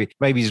thing?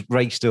 Maybe he's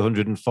raced to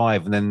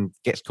 105 and then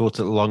gets caught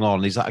at the long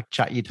on. Is that a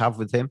chat you'd have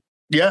with him?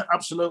 Yeah,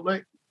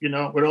 absolutely.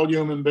 We're all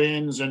human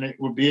beings, and it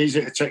would be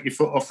easy to take your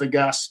foot off the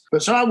gas.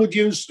 But so I would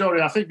use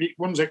story. I think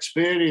one's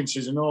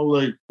experiences and all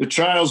the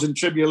trials and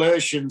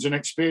tribulations and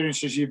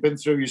experiences you've been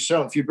through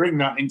yourself, you bring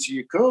that into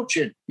your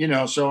coaching.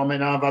 So,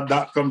 I've had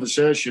that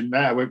conversation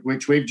there,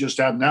 which we've just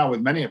had now with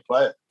many a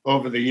player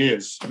over the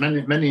years,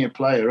 many a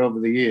player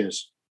over the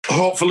years.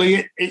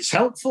 Hopefully it's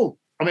helpful.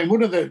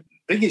 One of the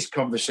biggest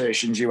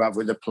conversations you have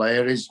with a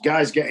player is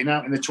guys getting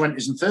out in the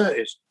 20s and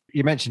 30s.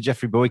 You mentioned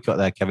Jeffrey Boycott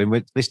there, Kevin.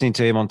 We're listening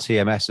to him on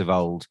TMS of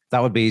old.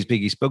 That would be his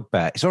biggest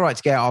bugbear. It's all right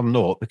to get out on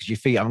naught because your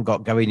feet haven't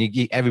got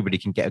going. Everybody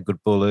can get a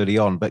good ball early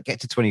on, but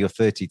get to 20 or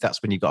 30,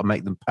 that's when you've got to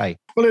make them pay.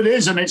 Well, it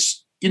is, and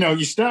it's,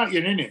 you start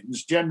your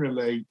innings,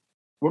 generally,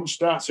 one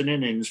starts an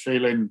innings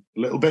feeling a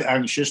little bit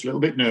anxious, a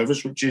little bit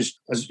nervous, which is,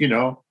 as you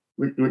know,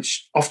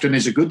 which often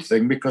is a good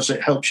thing because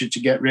it helps you to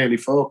get really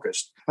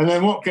focused. And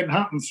then what can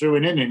happen through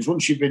an innings,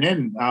 once you've been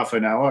in half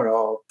an hour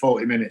or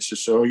 40 minutes or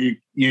so,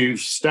 you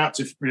start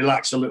to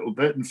relax a little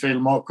bit and feel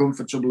more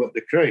comfortable at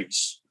the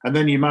crease. And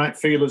then you might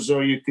feel as though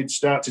you could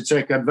start to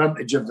take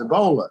advantage of the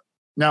bowler.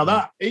 Now,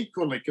 that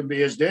equally can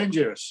be as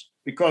dangerous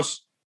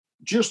because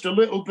just a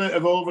little bit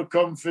of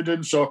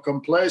overconfidence or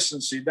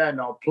complacency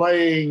then, or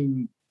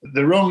playing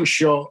the wrong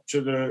shot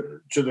to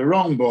the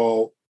wrong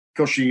ball,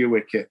 cost you your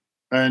wicket.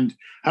 And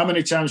how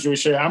many times have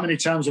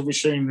we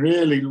seen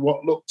really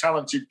what look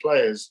talented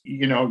players,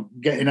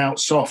 getting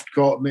out soft,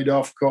 caught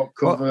mid-off, caught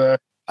cover?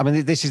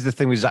 Well, this is the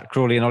thing with Zach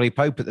Crawley and Ollie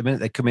Pope. At the minute,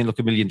 they come in, look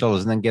 $1 million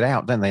and then get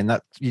out, don't they? And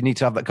that you need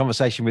to have that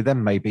conversation with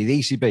them, maybe. The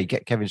ECB,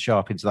 get Kevin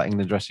Sharp into that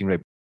England dressing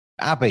room.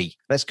 Abby,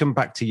 let's come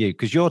back to you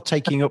because you're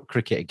taking up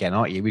cricket again,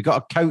 aren't you? We've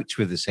got a coach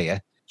with us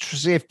here. To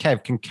see if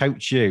Kev can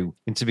coach you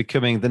into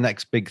becoming the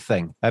next big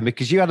thing.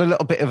 Because you had a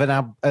little bit of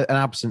an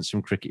absence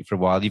from cricket for a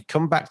while. You've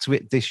come back to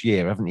it this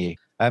year, haven't you?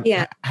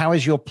 Yeah. How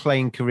is your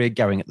playing career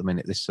going at the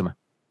minute this summer?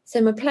 So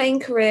my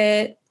playing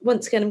career,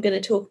 once again, I'm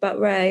going to talk about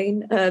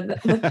rain.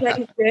 My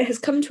playing career has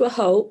come to a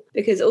halt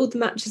because all the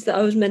matches that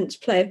I was meant to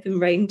play have been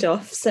rained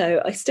off. So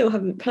I still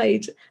haven't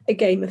played a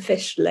game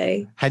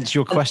officially. Hence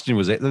your question,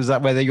 was it? Was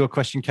that where your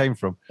question came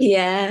from?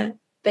 Yeah.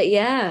 But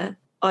yeah,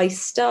 I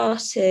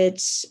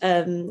started,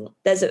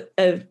 there's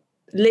a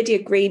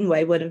Lydia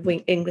Greenway, one of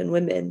England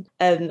women,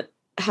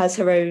 has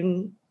her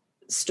own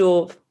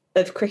store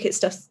of cricket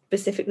stuff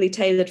specifically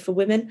tailored for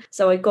women.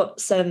 So I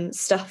got some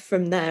stuff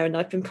from there and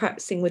I've been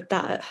practicing with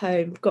that at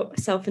home. Got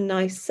myself a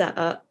nice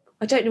setup.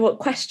 I don't know what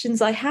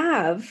questions I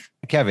have.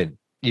 Kevin,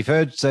 You've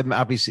heard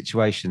Abby's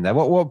situation there.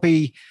 What would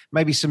be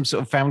maybe some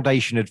sort of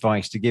foundation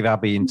advice to give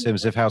Abby in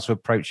terms of how to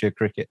approach her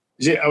cricket?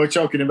 Are we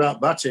talking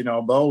about batting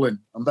or bowling?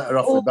 I'm better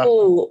off with batting.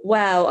 Oh,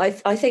 well, I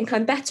think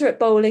I'm better at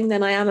bowling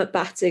than I am at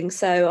batting,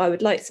 so I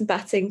would like some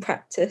batting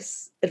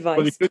practice advice.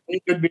 Well, you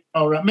could be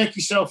all right. Make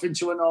yourself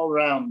into an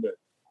all-rounder.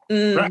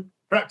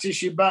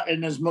 Practice your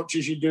batting as much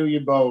as you do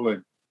your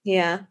bowling.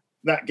 Yeah.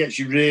 That gets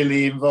you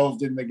really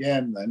involved in the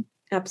game then.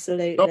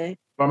 Absolutely.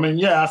 So, I mean,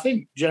 yeah, I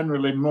think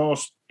generally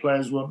most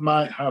players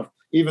might have,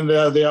 even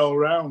though they're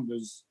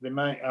all-rounders, they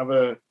might have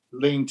a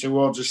lean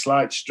towards a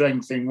slight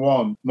strength in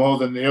one more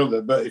than the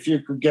other. But if you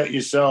could get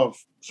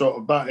yourself sort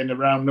of batting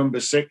around number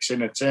 6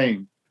 in a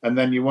team, and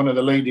then you're one of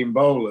the leading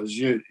bowlers,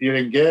 you're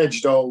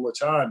engaged all the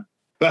time.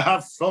 But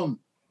have fun.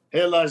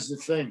 Here lies the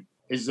thing,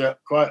 is that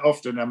quite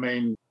often, I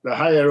mean, the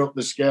higher up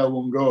the scale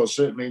one goes,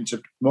 certainly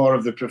into more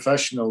of the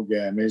professional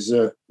game, is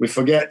that we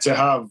forget to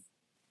have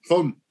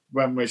fun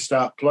when we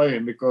start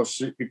playing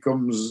because it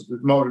becomes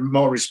more and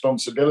more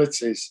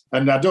responsibilities.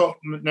 And I don't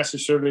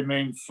necessarily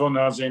mean fun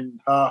as in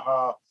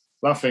ha-ha,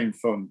 laughing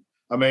fun.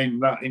 I mean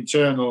that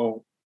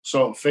internal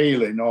sort of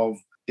feeling of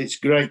it's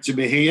great to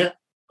be here.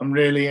 I'm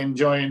really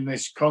enjoying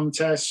this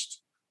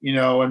contest,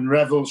 and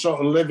revel, sort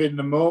of live in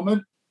the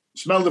moment.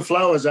 Smell the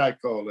flowers, I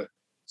call it.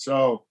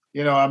 So,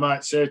 I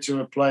might say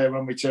to a player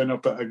when we turn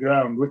up at a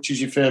ground, which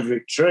is your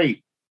favourite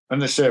tree?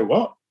 And they say,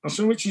 what? I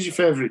said, which is your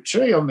favourite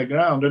tree on the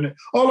ground? And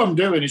all I'm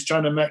doing is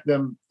trying to make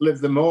them live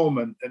the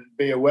moment and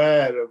be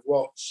aware of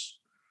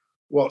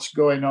what's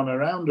going on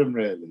around them,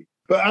 really.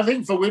 But I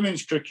think for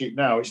women's cricket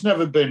now, it's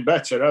never been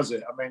better, has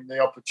it? I mean, the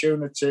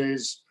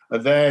opportunities are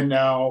there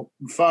now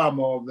far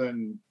more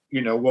than,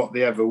 what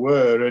they ever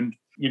were. And,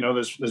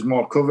 there's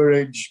more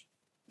coverage.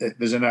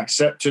 There's an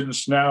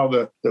acceptance now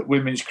that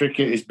women's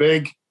cricket is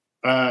big.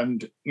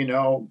 And,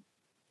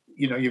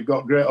 you've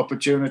got great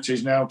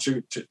opportunities now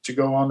to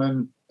go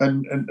on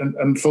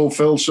and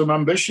fulfil some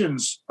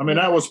ambitions. I mean,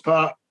 I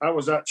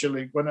was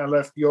actually, when I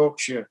left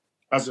Yorkshire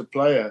as a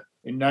player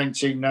in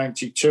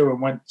 1992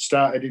 and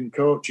started in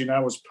coaching, I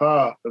was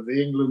part of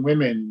the England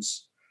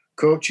women's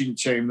coaching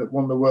team that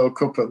won the World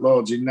Cup at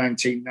Lord's in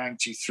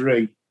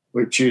 1993,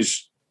 which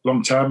is a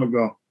long time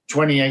ago,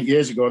 28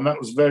 years ago. And that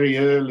was very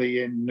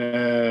early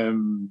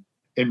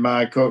in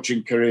my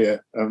coaching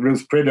career.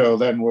 Ruth Prideaux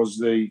then was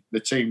the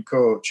team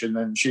coach, and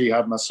then she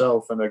had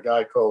myself and a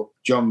guy called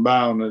John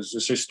Bown as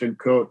assistant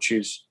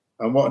coaches.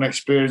 And what an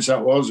experience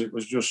that was. It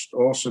was just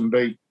awesome.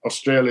 Beat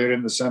Australia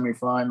in the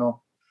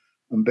semi-final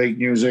and beat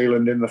New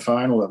Zealand in the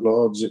final at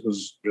Lord's. It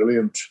was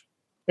brilliant.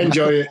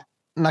 Enjoy it.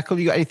 Knuckle,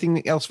 you got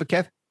anything else for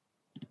Kev?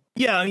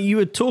 Yeah, you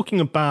were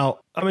talking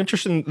about, I'm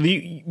interested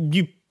in,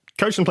 you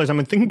coach some players. I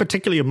mean, thinking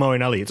particularly of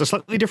Moeen Ali, it's a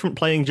slightly different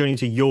playing journey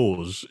to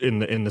yours in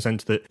the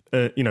sense that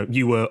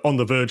you were on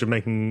the verge of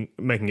making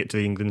it to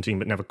the England team,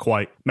 but never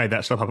quite made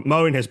that stuff happen.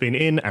 Moeen has been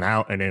in and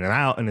out and in and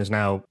out, and is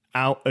now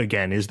out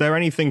again. Is there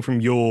anything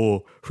from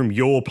your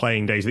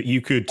playing days that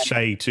you could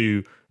say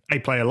to a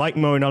player like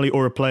Moeen Ali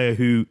or a player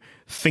who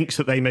thinks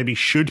that they maybe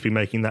should be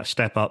making that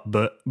step up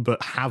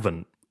but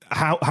haven't?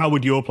 How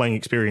would your playing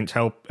experience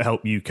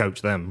help you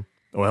coach them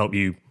or help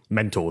you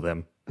mentor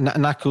them?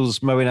 Knuckles,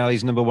 Moeen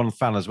Ali's number one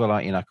fan as well,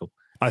 aren't you, Knuckle?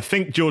 I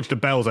think George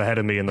DeBell's ahead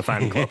of me in the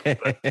fan club,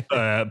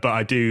 but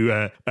I do.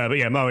 But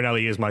yeah, Moeen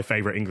Ali is my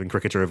favourite England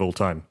cricketer of all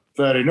time.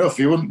 Fair enough.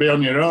 You wouldn't be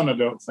on your own, I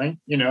don't think.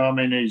 I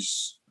mean,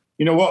 he's.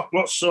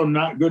 What's so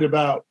not good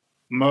about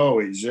Mo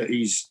is that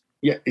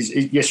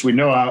yes, we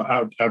know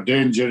how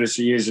dangerous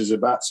he is as a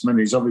batsman.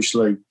 He's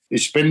obviously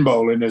his spin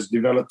bowling has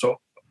developed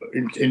up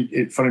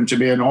for him to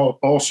be an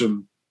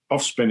awesome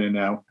off spinner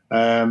now.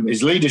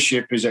 His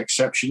leadership is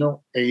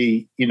exceptional.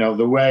 The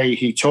way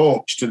he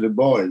talks to the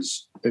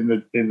boys in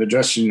the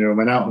dressing room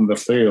and out on the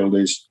field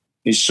is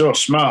so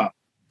smart.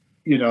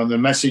 The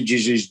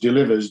messages he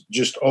delivers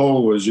just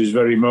always is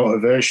very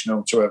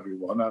motivational to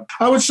everyone.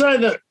 I would say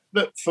that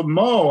for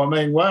Mo, I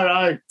mean, where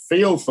I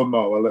feel for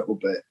Mo a little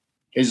bit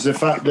is the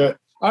fact that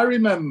I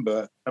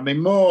remember, I mean,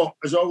 Mo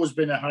has always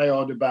been a high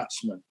order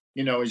batsman.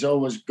 He's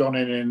always gone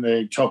in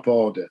the top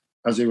order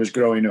as he was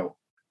growing up.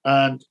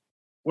 And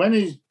when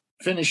he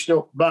finished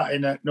up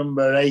batting at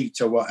number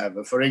 8 or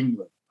whatever for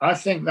England, I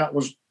think that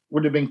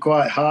would have been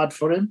quite hard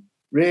for him.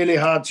 Really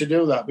hard to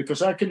do that,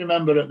 because I can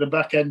remember at the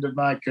back end of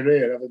my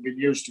career, having been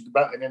used to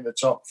batting in the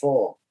top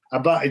 4, I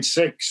batted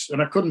 6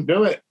 and I couldn't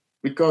do it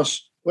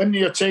because when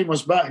your team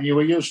was batting, you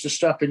were used to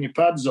strapping your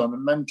pads on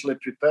and mentally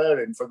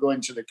preparing for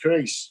going to the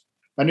crease.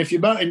 And if you're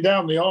batting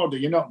down the order,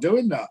 you're not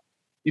doing that.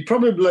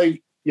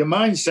 Your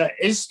mindset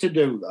is to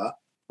do that,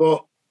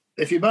 but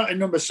if you're batting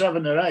number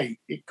 7 or 8,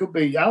 it could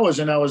be hours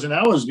and hours and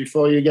hours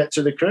before you get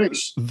to the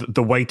crease.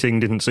 The waiting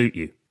didn't suit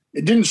you?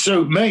 It didn't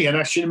suit me, and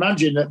I should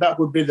imagine that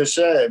would be the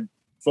same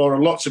for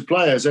lots of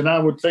players. And I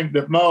would think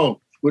that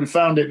Mo would have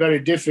found it very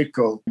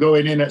difficult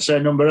going in at, say,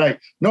 number 8.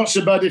 Not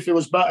so bad if he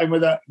was batting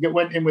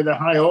went in with a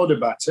high order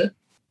batter,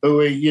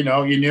 who you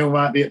knew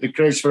might be at the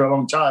crease for a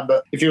long time.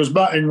 But if he was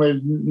batting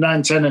with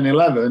 9, 10 and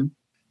 11,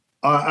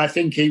 I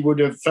think he would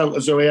have felt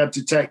as though he had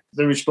to take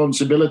the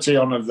responsibility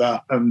on of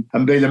that and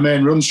be the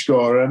main run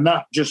scorer. And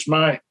that just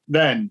might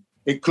then,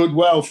 it could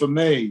well for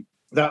me,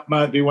 that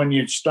might be when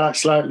you start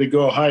slightly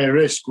go higher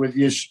risk with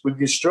your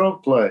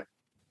stroke play.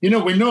 We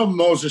know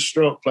Mo's a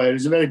stroke player.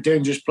 He's a very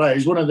dangerous player.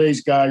 He's one of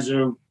these guys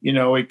who,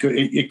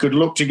 he could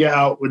look to get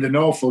out with an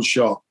awful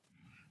shot.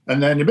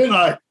 And then a bit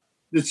like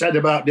they said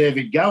about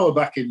David Gower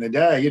back in the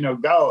day,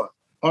 Gower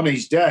on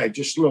his day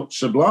just looked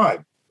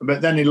sublime.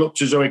 But then he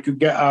looked as though he could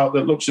get out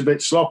that looks a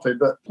bit sloppy.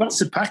 But that's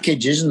the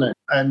package, isn't it?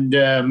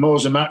 And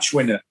Mo's a match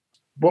winner.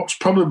 What's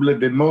probably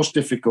been most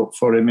difficult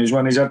for him is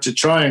when he's had to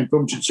try and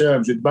come to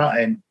terms with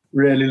batting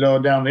really low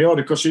down the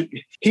order, because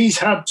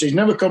he's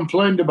never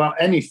complained about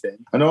anything,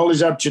 and all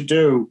he's had to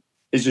do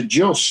is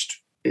adjust.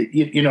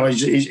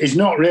 He's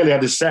not really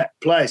had a set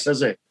place,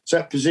 has he?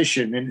 Set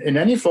position in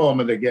any form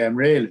of the game,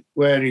 really,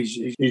 where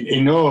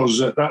he knows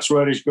that that's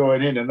where he's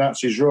going in and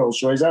that's his role.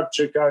 So he's had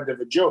to kind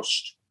of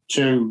adjust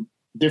to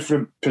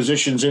different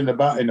positions in the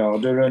batting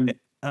order. And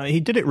he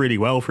did it really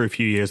well for a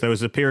few years. There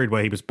was a period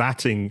where he was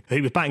batting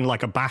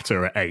like a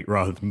batter at 8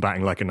 rather than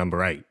batting like a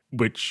number 8,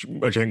 which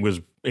I think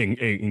was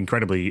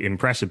incredibly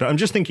impressive. But I'm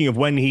just thinking of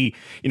when he,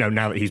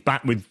 now that he's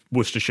back with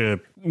Worcestershire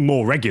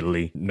more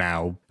regularly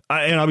now.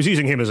 I was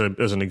using him as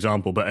an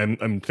example, but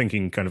I'm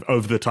thinking kind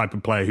of the type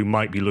of player who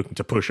might be looking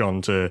to push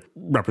on to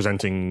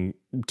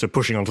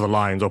pushing onto the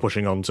Lions or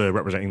pushing on to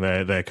representing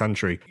their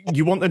country.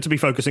 You want them to be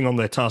focusing on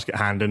their task at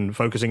hand and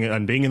focusing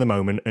and being in the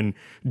moment and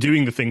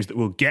doing the things that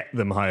will get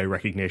them higher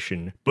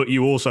recognition. But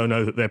you also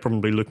know that they're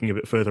probably looking a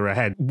bit further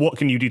ahead. What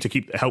can you do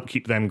to help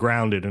keep them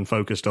grounded and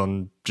focused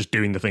on just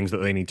doing the things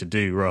that they need to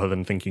do rather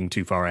than thinking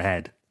too far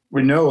ahead?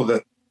 We know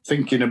that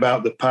thinking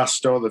about the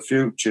past or the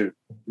future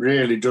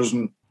really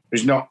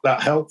is not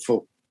that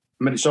helpful.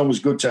 I mean, it's always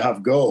good to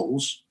have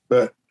goals,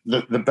 but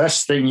the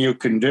best thing you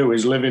can do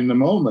is live in the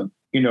moment.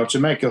 To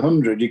make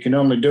 100, you can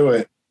only do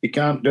it. You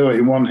can't do it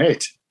in one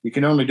hit. You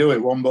can only do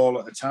it one ball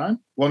at a time,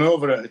 1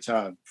 over at a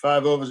time,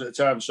 5 overs at a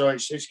time. So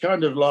it's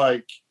kind of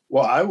like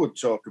what I would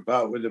talk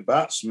about with the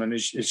batsman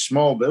is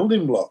small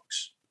building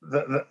blocks.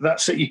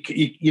 That's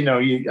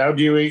it. How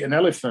do you eat an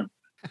elephant?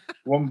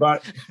 One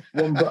bite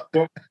at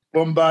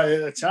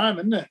a time,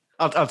 isn't it?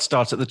 I'd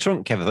start at the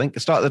trunk, Kev, I think.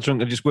 Start at the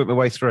trunk and just work my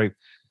way through.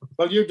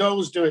 Well, you'd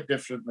always do it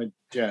differently,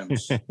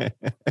 James.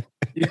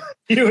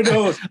 you would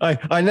always.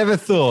 I never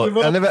thought,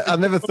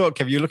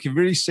 Kev, you're looking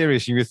really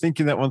serious and you were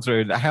thinking that one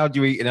through. How do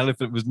you eat an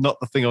elephant was not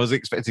the thing I was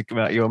expecting to come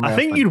out of your mouth. I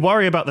think you'd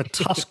worry about the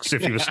tusks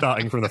if you were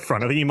starting from the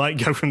front. I think you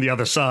might go from the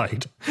other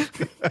side.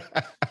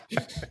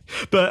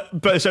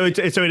 but so it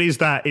is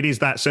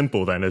that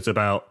simple then. It's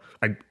about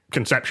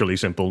conceptually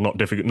simple, not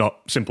difficult,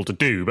 not simple to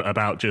do, but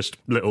about just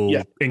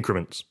little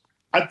increments.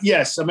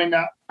 Yes, I mean,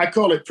 I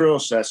call it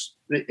process.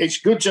 It's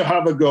good to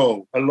have a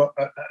goal.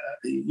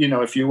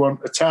 If you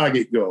want a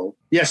target goal,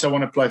 yes, I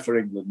want to play for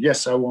England.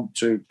 Yes, I want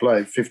to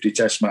play 50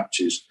 test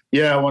matches.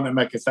 Yeah, I want to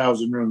make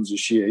 1,000 runs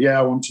this year. Yeah,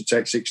 I want to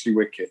take 60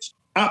 wickets.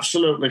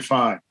 Absolutely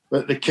fine.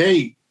 But the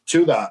key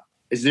to that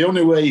is the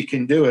only way you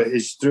can do it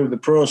is through the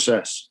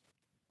process.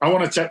 I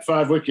want to take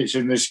 5 wickets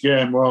in this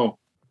game. Well,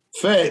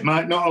 fate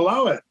might not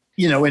allow it.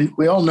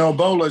 We all know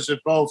bowlers have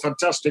bowled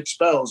fantastic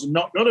spells and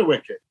not got a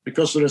wicket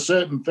because there are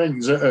certain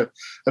things that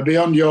are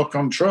beyond your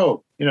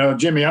control.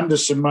 Jimmy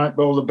Anderson might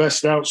bowl the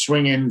best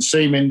outswinging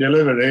seaming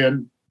delivery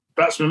and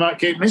batsman might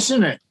keep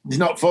missing it. He's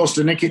not forced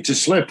to nick it to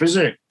slip, is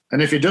he?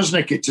 And if he does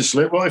nick it to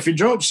slip, what if he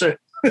drops it?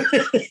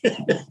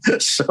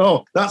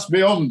 So that's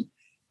beyond.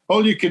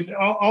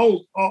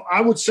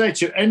 I would say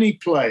to any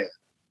player,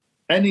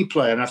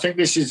 and I think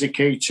this is the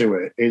key to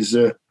it, is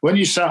that when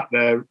you sat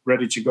there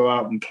ready to go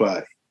out and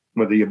play,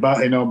 whether you're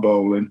batting or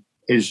bowling,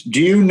 is do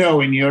you know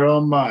in your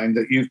own mind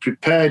that you've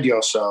prepared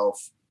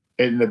yourself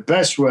in the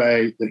best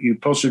way that you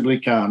possibly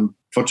can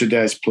for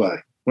today's play?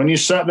 When you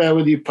sat there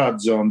with your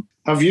pads on,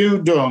 have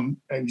you done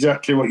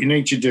exactly what you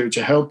need to do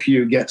to help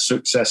you get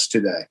success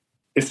today?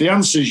 If the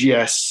answer is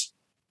yes,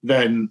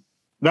 then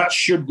that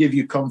should give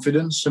you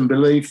confidence and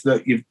belief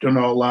that you've done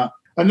all that.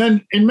 And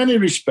then in many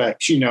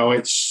respects,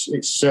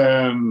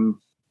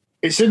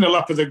 it's in the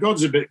lap of the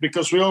gods a bit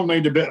because we all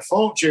need a bit of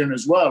fortune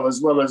as well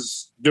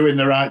as doing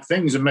the right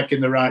things and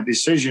making the right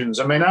decisions.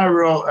 I mean, I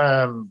wrote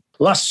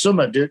last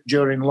summer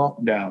during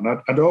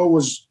lockdown,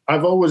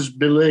 I've always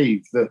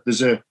believed that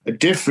there's a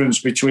difference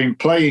between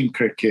playing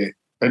cricket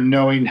and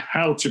knowing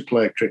how to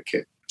play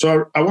cricket.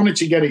 So I wanted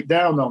to get it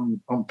down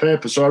on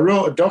paper. So I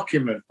wrote a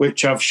document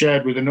which I've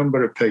shared with a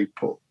number of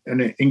people, and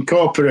it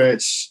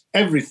incorporates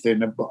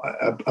everything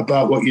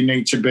about what you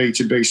need to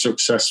be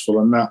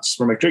successful. And that's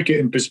from a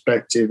cricketing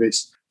perspective,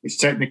 it's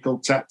technical,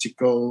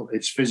 tactical,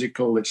 it's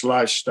physical, it's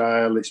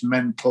lifestyle, it's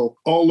mental,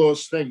 all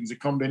those things, a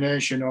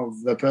combination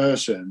of the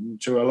person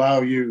to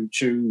allow you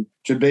to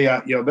be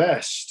at your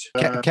best.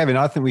 Kevin,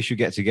 I think we should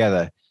get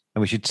together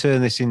and we should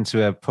turn this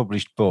into a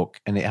published book,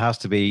 and it has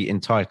to be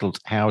entitled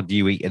 "How Do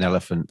You Eat an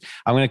Elephant?"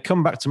 I'm going to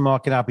come back to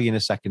Mark and Abby in a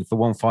second for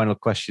one final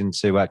question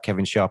to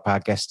Kevin Sharp, our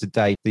guest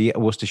today, the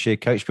Worcestershire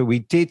coach. But we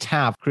did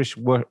have Chris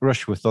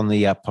Rushworth on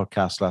the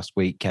podcast last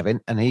week, Kevin,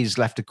 and he's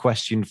left a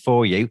question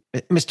for you.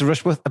 Mr.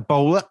 Rushworth, a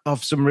bowler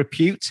of some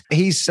repute.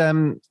 His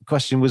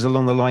question was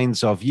along the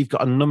lines of, you've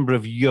got a number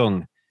of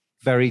young,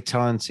 very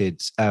talented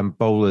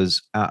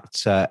bowlers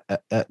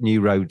at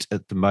New Road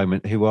at the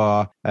moment who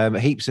are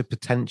heaps of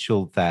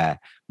potential there.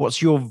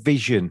 What's your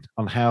vision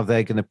on how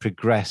they're going to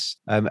progress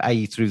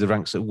through the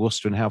ranks at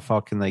Worcester, and how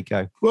far can they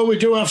go? Well, we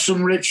do have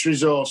some rich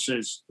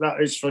resources,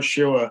 that is for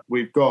sure.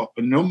 We've got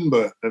a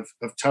number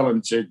of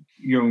talented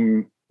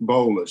young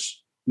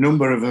bowlers. A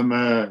number of them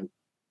are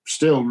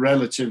still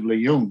relatively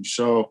young,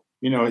 so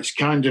it's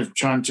kind of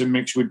trying to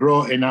mix. We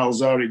brought in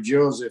Alzari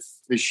Joseph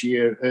this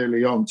year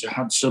early on to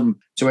add some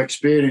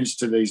experience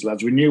to these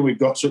lads. We knew we'd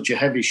got such a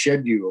heavy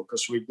schedule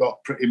because we've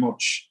got pretty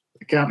much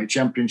the county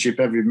championship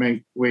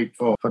every week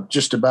for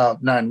just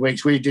about 9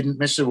 weeks. We didn't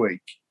miss a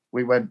week.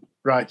 We went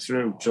right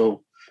through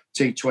till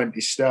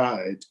T20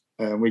 started.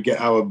 We get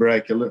our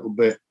break a little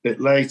bit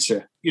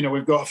later.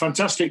 We've got a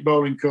fantastic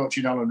bowling coach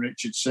in Alan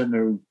Richardson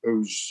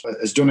who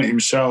has done it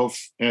himself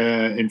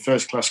in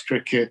first-class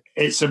cricket.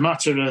 It's a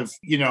matter of,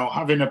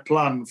 having a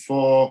plan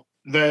for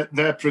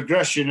their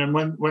progression, and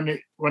when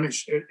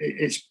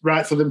it's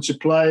right for them to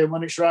play and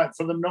when it's right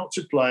for them not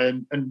to play.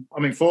 And I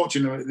mean,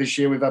 fortunately, this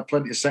year we've had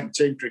plenty of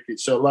second-team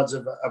cricket, so lads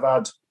have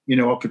had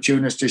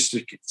opportunities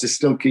to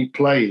still keep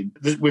playing.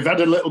 We've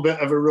had a little bit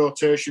of a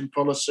rotation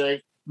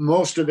policy.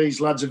 Most of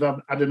these lads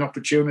have had an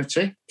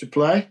opportunity to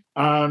play,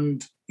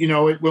 and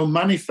it will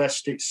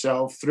manifest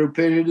itself through a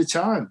period of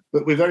time.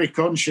 But we're very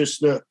conscious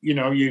that you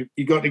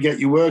got to get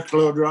your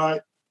workload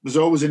right. There's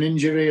always an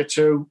injury or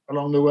two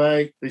along the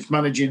way. It's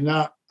managing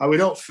that. We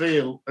don't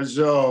feel as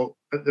though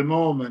at the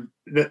moment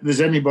that there's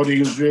anybody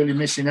who's really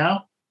missing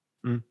out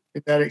in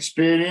their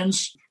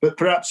experience. But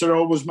perhaps there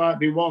always might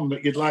be one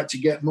that you'd like to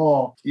get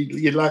more.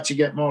 You'd like to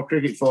get more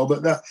cricket for.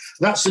 But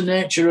that's the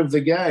nature of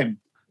the game.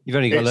 You've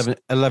only got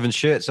 11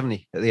 shirts, haven't you,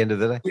 at the end of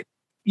the day?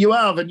 You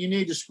have, and you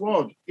need a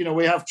squad.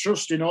 We have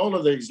trust in all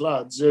of these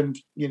lads. And,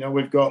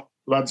 we've got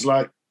lads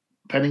like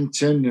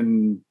Pennington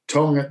and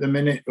Tong at the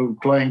minute who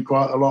are playing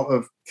quite a lot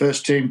of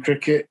first-team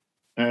cricket.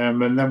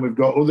 And then we've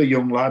got other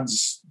young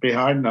lads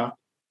behind that.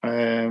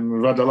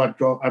 We've had a lad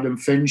called Adam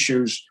Finch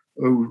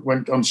who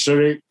went to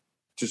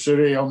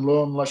Surrey on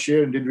loan last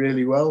year and did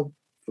really well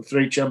for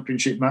 3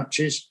 championship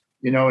matches.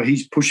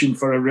 He's pushing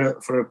for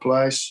a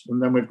place,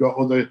 and then we've got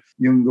other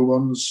younger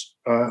ones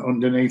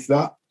underneath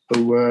that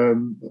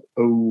who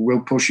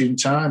will push in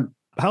time.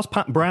 How's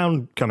Pat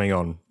Brown coming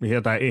on? He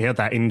had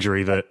that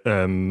injury that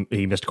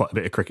he missed quite a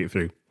bit of cricket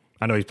through.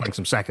 I know he's playing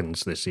some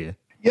seconds this year.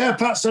 Yeah,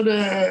 Pat's had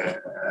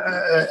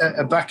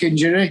a back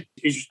injury.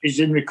 He's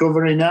in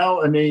recovery now,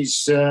 and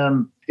he's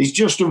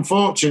just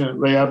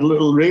unfortunately had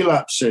little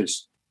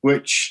relapses,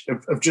 which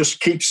have just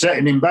keep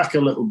setting him back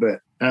a little bit,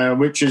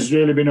 which has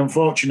really been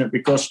unfortunate,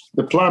 because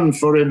the plan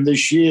for him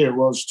this year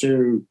was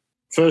to,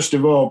 first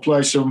of all,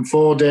 play some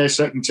 4-day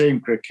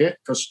second-team cricket,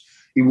 because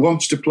he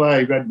wants to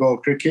play red ball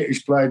cricket.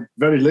 He's played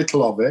very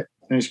little of it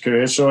in his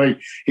career, so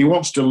he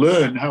wants to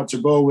learn how to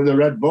bowl with a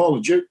red ball,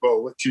 a duke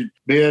ball, which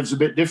behaves a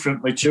bit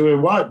differently to a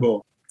white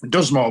ball. It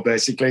does more,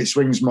 basically. It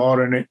swings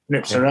more and it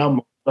nips around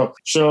more.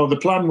 So the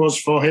plan was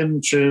for him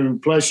to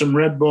play some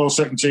red ball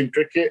second-team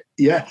cricket,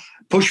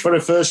 push for a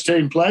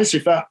first-team place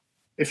if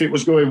it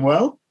was going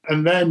well.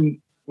 And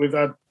then we've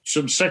had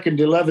some second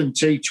 11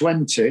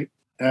 T20.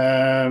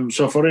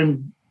 So for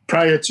him,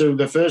 prior to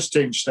the first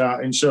team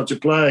starting, so to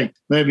play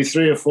maybe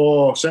 3 or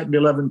 4 second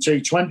 11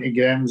 T20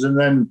 games and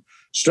then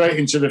straight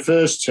into the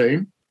first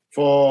team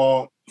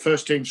for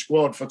first team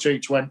squad for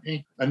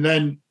T20 and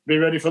then be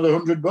ready for the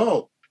 100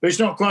 ball. But it's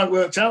not quite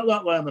worked out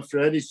that way, I'm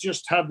afraid. He's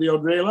just had the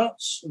odd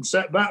relapse and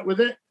set back with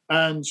it.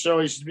 And so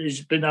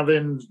he's been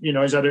having,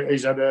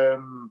 he's had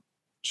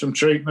some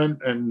treatment,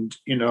 and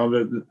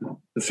the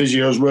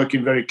physio's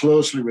working very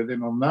closely with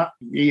him on that.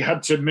 He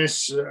had to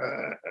miss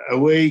a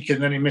week,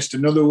 and then he missed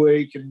another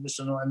week, and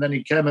then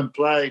he came and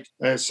played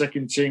a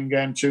second team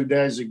game 2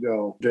 days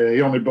ago.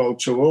 He only bowled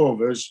 2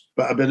 overs,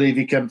 but I believe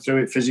he came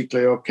through it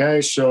physically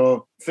okay.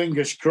 So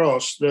fingers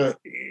crossed that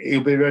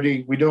he'll be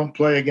ready. We don't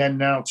play again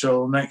now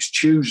till next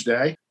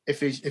Tuesday.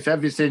 If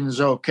everything's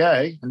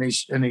okay and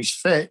he's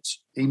fit,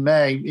 he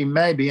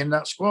may be in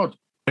that squad.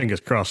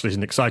 Fingers crossed. He's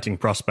an exciting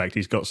prospect.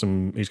 He's got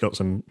some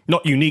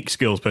not unique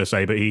skills per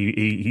se, but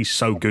he's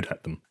so good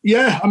at them.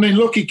 Yeah, I mean,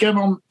 look,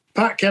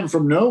 Pat came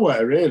from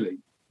nowhere, really.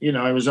 He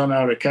was on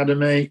our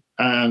academy,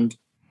 and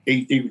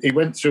he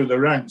went through the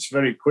ranks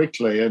very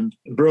quickly and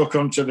broke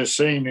onto the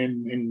scene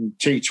in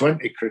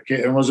T20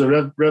 cricket and was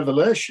a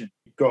revelation.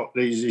 He got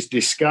these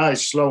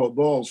disguised slower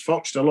balls,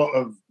 foxed a lot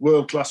of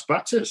world-class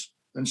batters.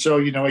 And so,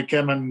 he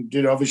came and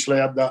obviously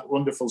had that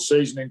wonderful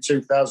season in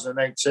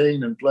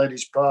 2018 and played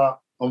his part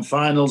on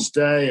finals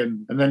day,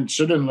 and then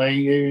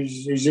suddenly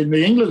he's in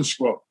the England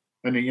squad,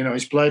 and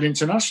he's played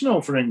international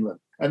for England.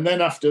 And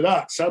then after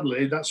that,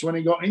 sadly, that's when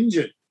he got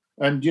injured.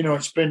 And,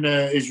 it's been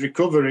his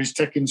recovery's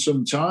taken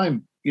some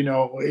time.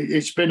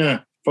 It's been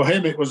for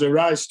him, it was a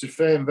rise to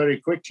fame very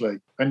quickly.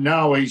 And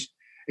now he's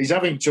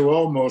having to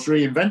almost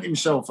reinvent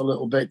himself a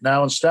little bit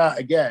now and start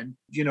again,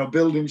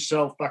 build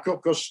himself back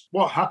up. Because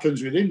what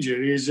happens with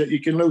injury is that you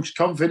can lose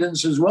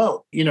confidence as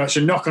well. It's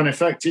a knock-on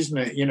effect, isn't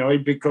it?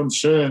 He'd be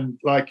concerned,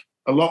 like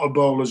a lot of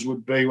bowlers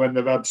would be when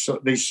they've had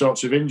these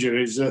sorts of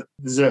injuries, that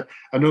there's an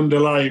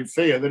underlying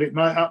fear that it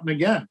might happen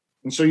again.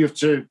 And so you have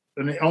to,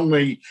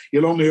 and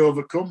you'll only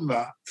overcome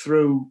that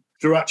through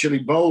actually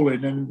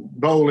bowling, and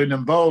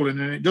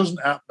it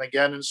doesn't happen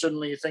again. And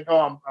suddenly you think,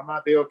 I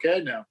might be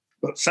okay now.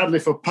 But sadly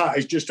for Pat,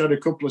 he's just had a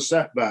couple of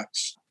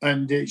setbacks.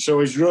 And so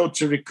his road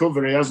to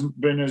recovery hasn't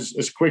been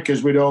as quick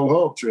as we'd all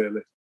hoped,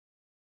 really.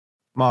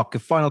 Mark, a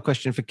final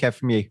question for Kev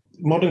from you.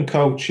 Modern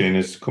coaching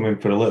has come in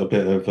for a little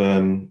bit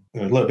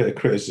of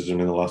criticism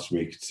in the last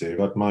week or two. We've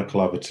had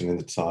Michael Atherton in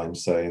the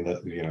Times saying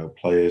that,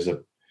 players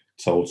are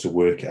told to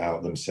work it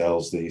out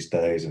themselves these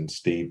days, and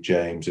Steve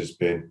James has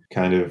been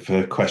kind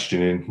of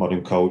questioning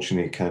modern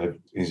coaching.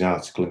 His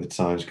article in the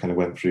Times kind of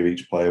went through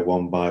each player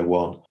one by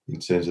one in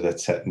terms of their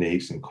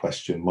techniques and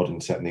questioned modern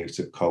techniques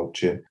of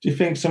coaching. Do you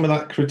think some of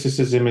that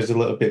criticism is a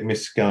little bit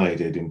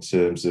misguided in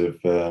terms of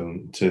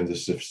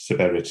the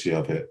severity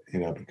of it?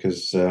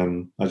 Because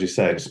as you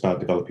say, it's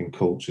about developing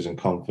cultures and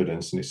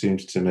confidence, and it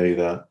seems to me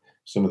that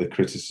some of the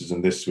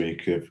criticism this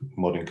week of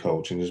modern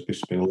coaching has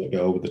been a little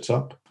bit over the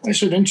top.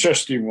 It's an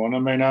interesting one. I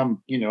mean,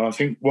 I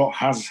think what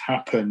has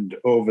happened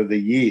over the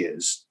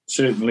years,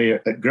 certainly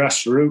at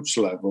grassroots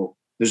level,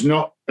 there's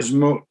not as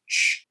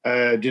much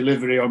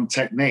delivery on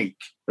technique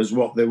as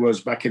what there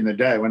was back in the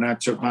day when I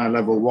took my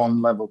level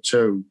 1, level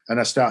 2, and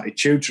I started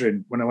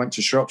tutoring. When I went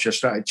to Shropshire, I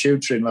started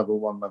tutoring level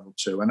 1, level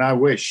 2. And I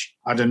wish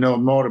I'd have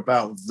known more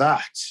about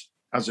that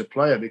as a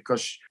player,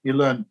 because you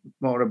learn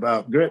more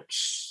about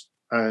grips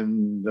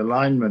and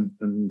alignment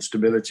and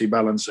stability,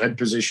 balance, head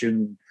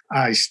position,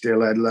 eye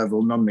still, head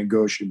level,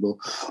 non-negotiable,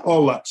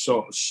 all that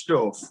sort of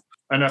stuff.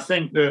 And I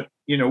think that,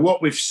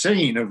 what we've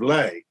seen of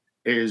late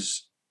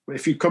is,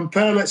 if you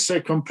compare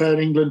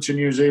England to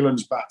New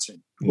Zealand's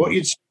batting, what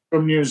you'd see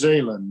from New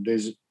Zealand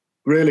is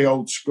really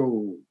old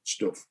school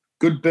stuff,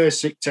 good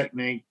basic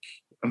technique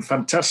and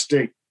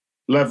fantastic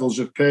levels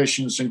of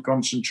patience and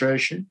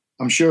concentration.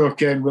 I'm sure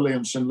Kane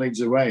Williamson leads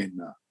the way in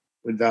that,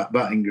 with that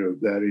batting group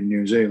there in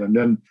New Zealand.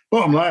 And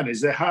bottom line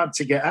is, they're hard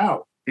to get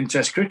out in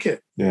Test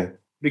cricket. Yeah.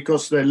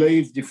 Because they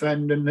leave,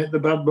 defend and hit the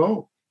bad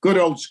ball. Good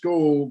old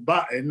school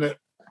batting that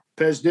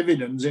pays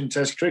dividends in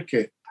Test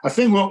cricket. I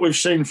think what we've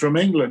seen from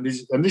England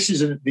is, and this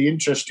is the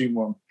interesting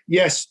one,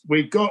 yes,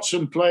 we've got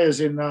some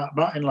players in that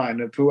batting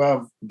lineup who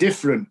have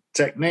different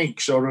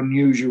techniques or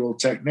unusual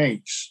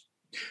techniques.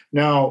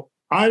 Now,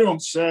 I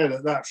don't say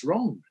that that's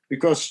wrong,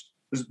 because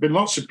there's been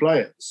lots of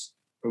players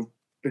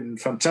been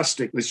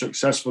fantastically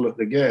successful at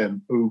the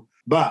game who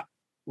bat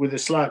with a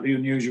slightly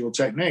unusual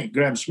technique.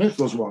 Graham Smith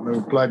was one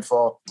who played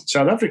for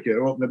South Africa,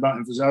 who opened the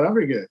batting for South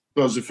Africa.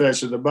 Closed the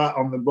face of the bat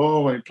on the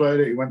ball when he played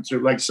it. He went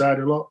through leg side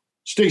a lot.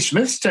 Steve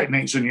Smith's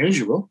technique's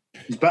unusual.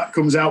 His bat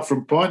comes out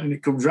from point and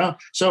it comes round.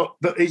 So,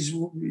 but he's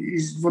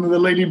one of the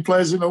leading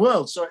players in the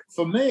world. So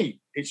for me,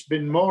 it's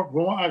been more, from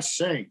what I've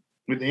seen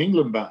with the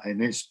England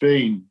batting, it's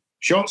been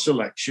shot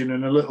selection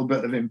and a little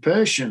bit of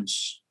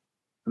impatience.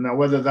 And now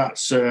whether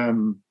that's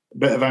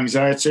bit of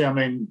anxiety. I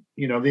mean,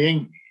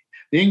 the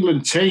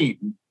England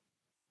team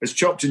has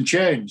chopped and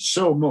changed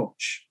so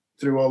much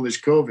through all this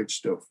COVID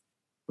stuff,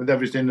 with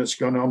everything that's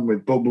gone on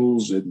with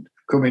bubbles and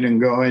coming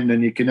and going.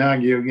 And you can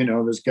argue,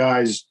 there's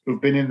guys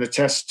who've been in the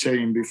Test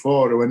team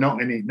before who are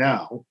not in it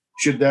now.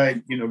 Should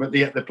they, but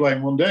yet they're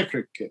playing one-day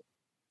cricket.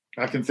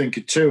 I can think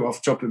of two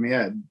off the top of my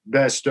head,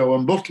 Bairstow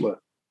and Butler,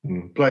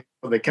 playing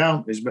for the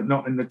counties, but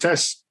not in the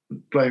Test,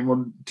 playing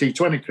one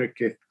T20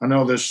 cricket. I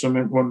know there's some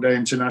one-day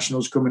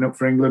internationals coming up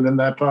for England and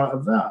they're part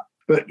of that.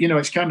 But,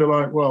 it's kind of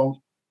like,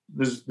 well,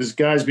 there's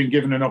guys been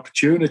given an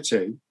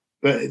opportunity,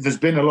 but there's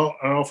been an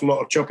awful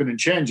lot of chopping and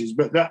changes.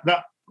 But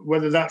that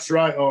whether that's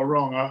right or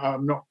wrong,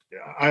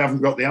 I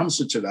haven't got the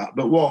answer to that.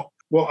 But what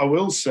I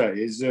will say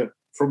is that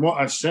from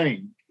what I've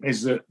seen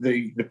is that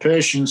the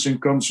patience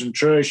and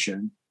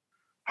concentration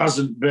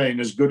hasn't been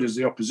as good as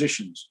the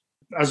opposition's.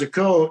 As a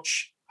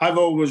coach, I've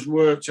always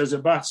worked as a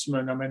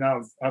batsman. I mean,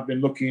 I've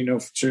been lucky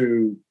enough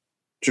to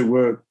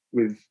work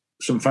with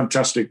some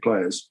fantastic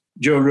players.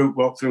 Joe Root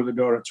walked through the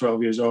door at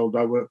 12 years old.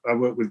 I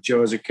worked with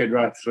Joe as a kid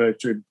right through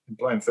to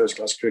playing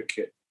first-class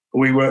cricket.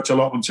 We worked a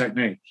lot on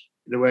technique,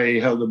 the way he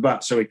held the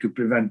bat so he could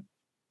present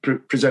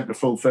the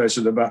full face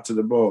of the bat to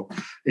the ball,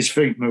 his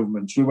feet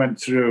movements. We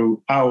went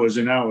through hours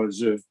and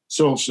hours of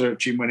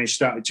soul-searching when he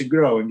started to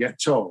grow and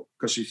get tall,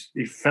 because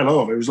he fell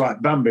over. He was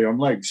like Bambi on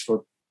legs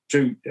for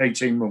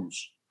 18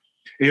 months.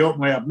 He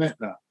openly admit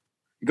that.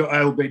 He got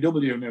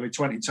LBW nearly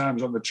 20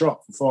 times on the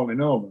trot for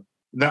falling over.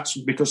 That's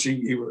because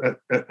he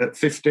at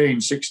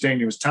 15, 16,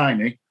 he was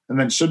tiny. And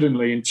then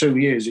suddenly in 2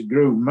 years, he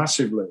grew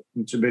massively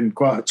into being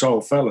quite a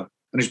tall fella.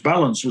 And his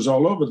balance was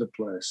all over the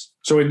place.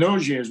 So in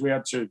those years,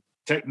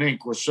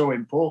 technique was so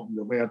important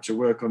that we had to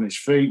work on his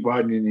feet,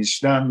 widening his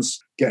stance,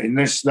 getting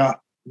this, that,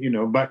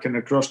 back and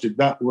across did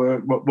that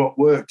work, what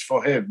worked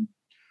for him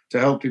to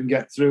help him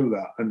get through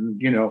that.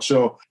 And,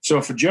 so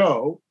for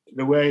Joe,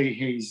 the way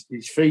his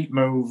feet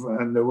move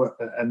and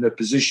the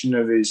position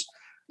of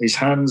his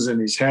hands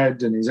and his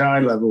head and his eye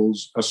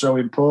levels are so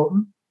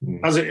important,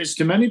 as it is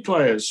to many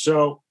players.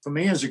 So for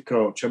me as a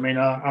coach,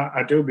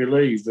 I do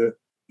believe that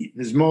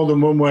there's more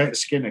than one way to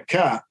skin a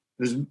cat.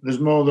 There's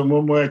more than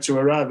one way to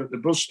arrive at the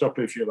bus stop,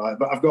 if you like.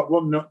 But I've got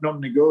one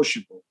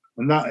non-negotiable,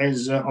 and that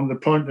is on the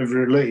point of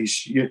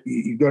release,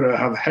 you've got to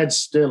have head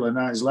still and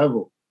eyes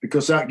level,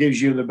 because that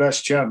gives you the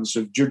best chance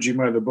of judging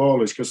where the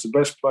ball is, because the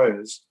best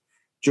players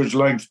judge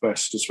length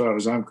best, as far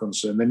as I'm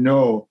concerned. They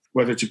know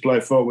whether to play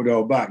forward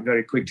or back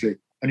very quickly.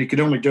 And you can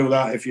only do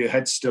that if your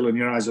head's still and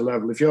your eyes are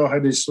level. If your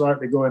head is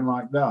slightly going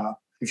like that,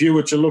 if you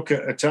were to look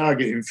at a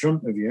target in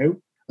front of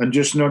you and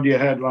just nod your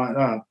head like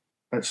that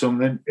at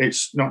something,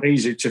 it's not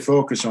easy to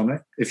focus on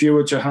it. If you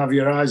were to have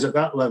your eyes at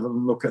that level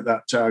and look at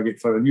that target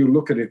and you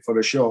look at it for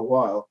a short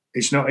while,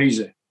 it's not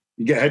easy.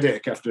 You get a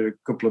headache after a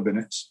couple of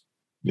minutes.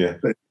 Yeah.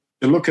 But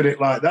to look at it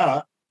like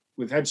that,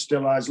 with head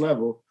still, eyes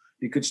level,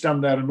 you could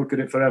stand there and look at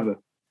it forever.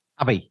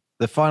 Abby,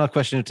 the final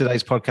question of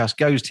today's podcast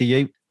goes to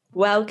you.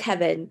 Well,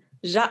 Kevin,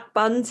 Jacques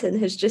Banton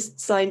has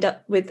just signed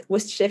up with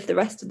Worcestershire for the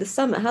rest of the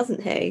summer,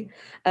 hasn't he?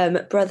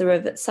 Brother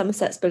of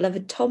Somerset's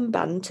beloved Tom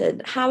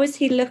Banton. How is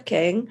he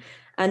looking?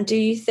 And do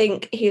you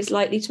think he is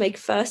likely to make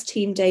first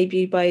team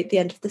debut by the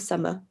end of the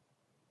summer?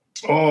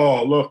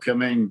 Oh, look,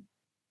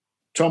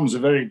 Tom's a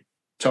very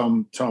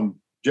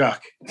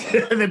Jack.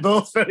 They're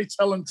both very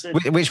talented.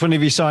 Which one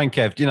have you signed,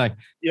 Kev? Do you know?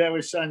 Yeah,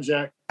 we've signed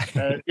Jack,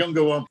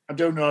 younger one. I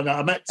do know that.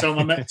 I met Tom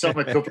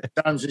a couple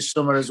of times this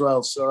summer as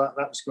well, so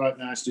that was quite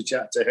nice to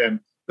chat to him.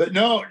 But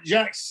no,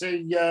 Jack's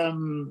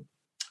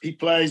he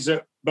plays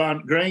at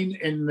Barnt Green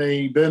in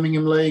the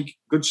Birmingham League.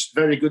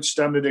 Very good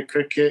standard of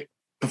cricket.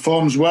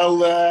 Performs well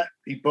there.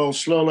 He bowls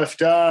slow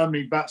left arm.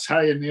 He bats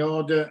high in the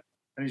order,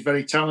 and he's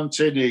very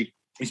talented.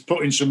 He's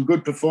put in some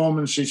good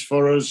performances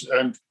for us,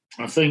 and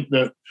I think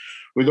that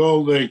with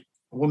all the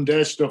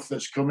one-day stuff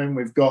that's coming,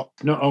 we've got,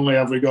 not only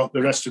have we got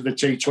the rest of the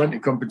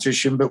T20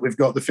 competition, but we've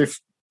got the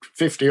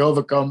 50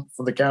 over comp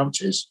for the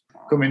counties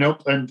coming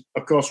up. And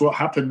of course, what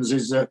happens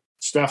is that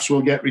staffs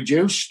will get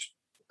reduced.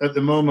 At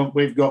the moment,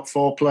 we've got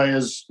 4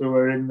 players who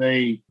are in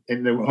the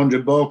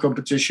 100 ball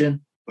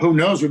competition. Who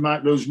knows? We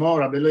might lose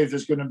more. I believe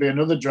there's going to be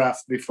another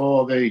draft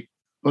before the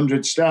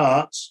 100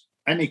 starts.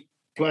 Any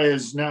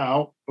players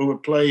now who are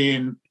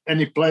playing,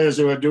 any players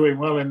who are doing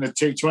well in the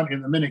T20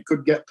 at the minute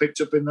could get picked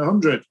up in the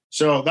 100.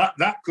 So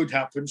that could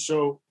happen.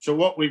 So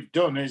what we've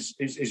done is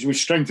we've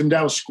strengthened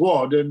our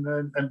squad,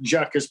 and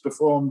Jack has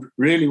performed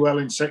really well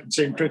in second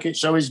team cricket.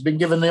 So he's been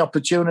given the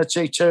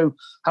opportunity to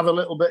have a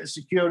little bit of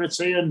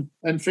security,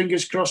 and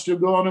fingers crossed he'll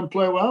go on and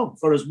play well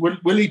for us.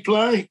 Will he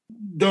play?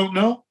 Don't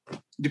know.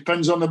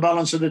 Depends on the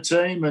balance of the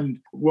team and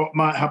what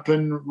might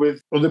happen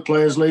with other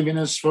players leaving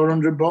us for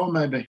 100 ball,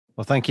 maybe.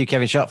 Well, thank you,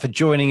 Kevin Sharp, for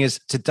joining us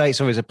today. It's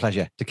always a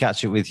pleasure to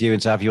catch up with you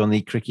and to have you on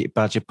the Cricket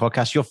Badger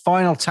podcast. Your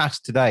final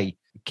task today,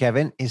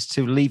 Kevin, is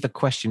to leave a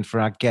question for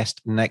our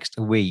guest next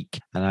week.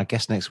 And our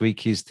guest next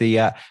week is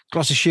the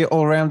Gloucestershire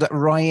all-rounder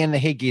Ryan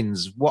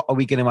Higgins. What are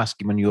we going to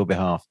ask him on your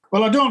behalf?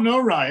 Well, I don't know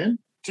Ryan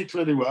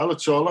particularly well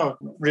at all. I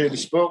haven't really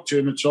spoke to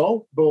him at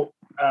all, but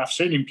I've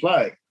seen him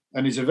play,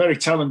 and he's a very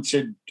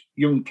talented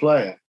young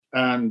player.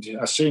 And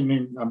I've seen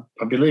him,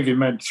 I believe he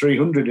made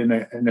 300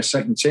 in a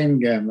second team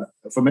game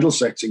for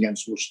Middlesex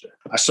against Worcester.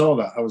 I saw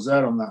that. I was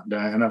there on that day,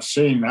 and I've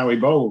seen how he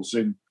bowls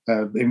in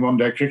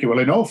one-day cricket, well,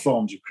 in all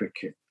forms of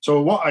cricket.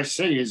 So what I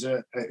see is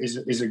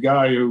a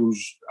guy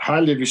who's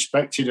highly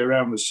respected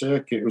around the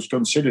circuit, who's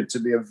considered to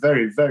be a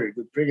very, very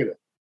good cricketer.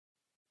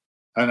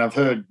 And I've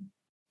heard,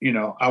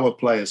 our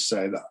players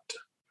say that.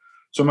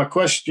 So my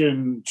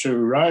question to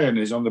Ryan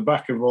is, on the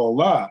back of all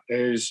that,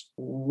 is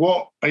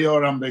what are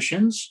your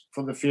ambitions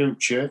for the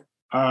future,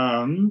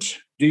 and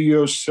do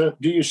you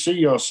see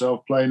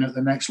yourself playing at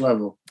the next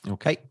level?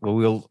 Okay, well,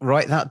 we'll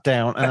write that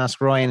down and ask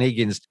Ryan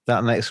Higgins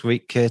that next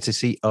week,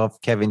 courtesy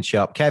of Kevin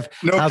Sharp. Kev,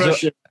 no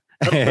pressure.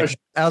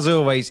 As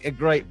always, a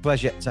great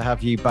pleasure to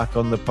have you back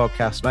on the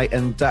podcast, mate,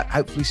 and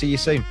hopefully see you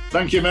soon.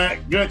 Thank you, mate.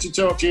 Great to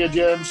talk to you,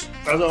 James,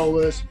 as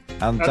always.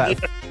 And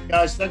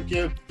guys, thank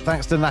you.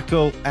 Thanks to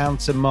Knackle and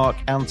to Mark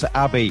and to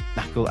Abby,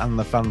 Knackle and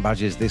the Fan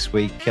Badgers this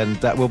week. And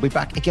we'll be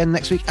back again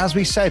next week, as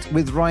we said,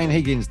 with Ryan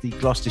Higgins, the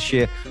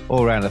Gloucestershire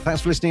all-rounder.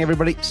 Thanks for listening,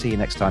 everybody. See you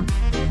next time.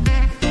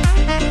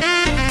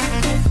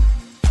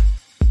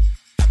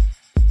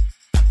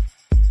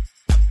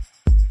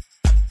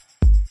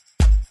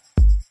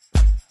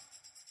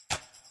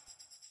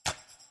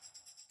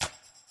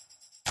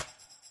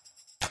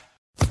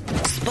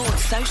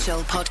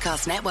 Social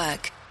Podcast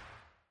Network.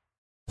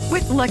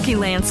 With Lucky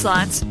Land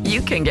Slots,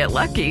 you can get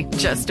lucky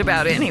just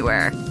about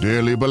anywhere.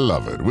 Dearly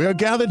beloved, we are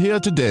gathered here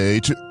today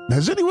to...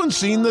 Has anyone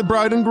seen the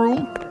bride and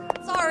groom?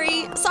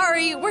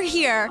 Sorry, we're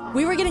here.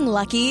 We were getting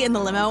lucky in the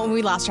limo and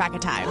we lost track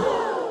of time.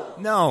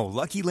 No,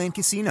 Lucky Land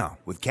Casino,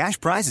 with cash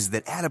prizes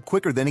that add up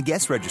quicker than a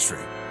guest registry.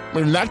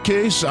 In that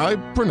case, I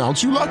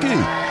pronounce you lucky.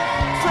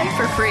 Play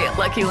for free at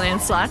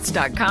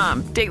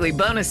LuckyLandSlots.com. Daily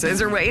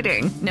bonuses are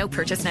waiting. No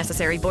purchase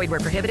necessary. Void where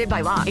prohibited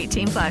by law.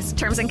 18 plus.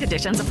 Terms and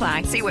conditions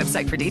apply. See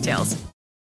website for details.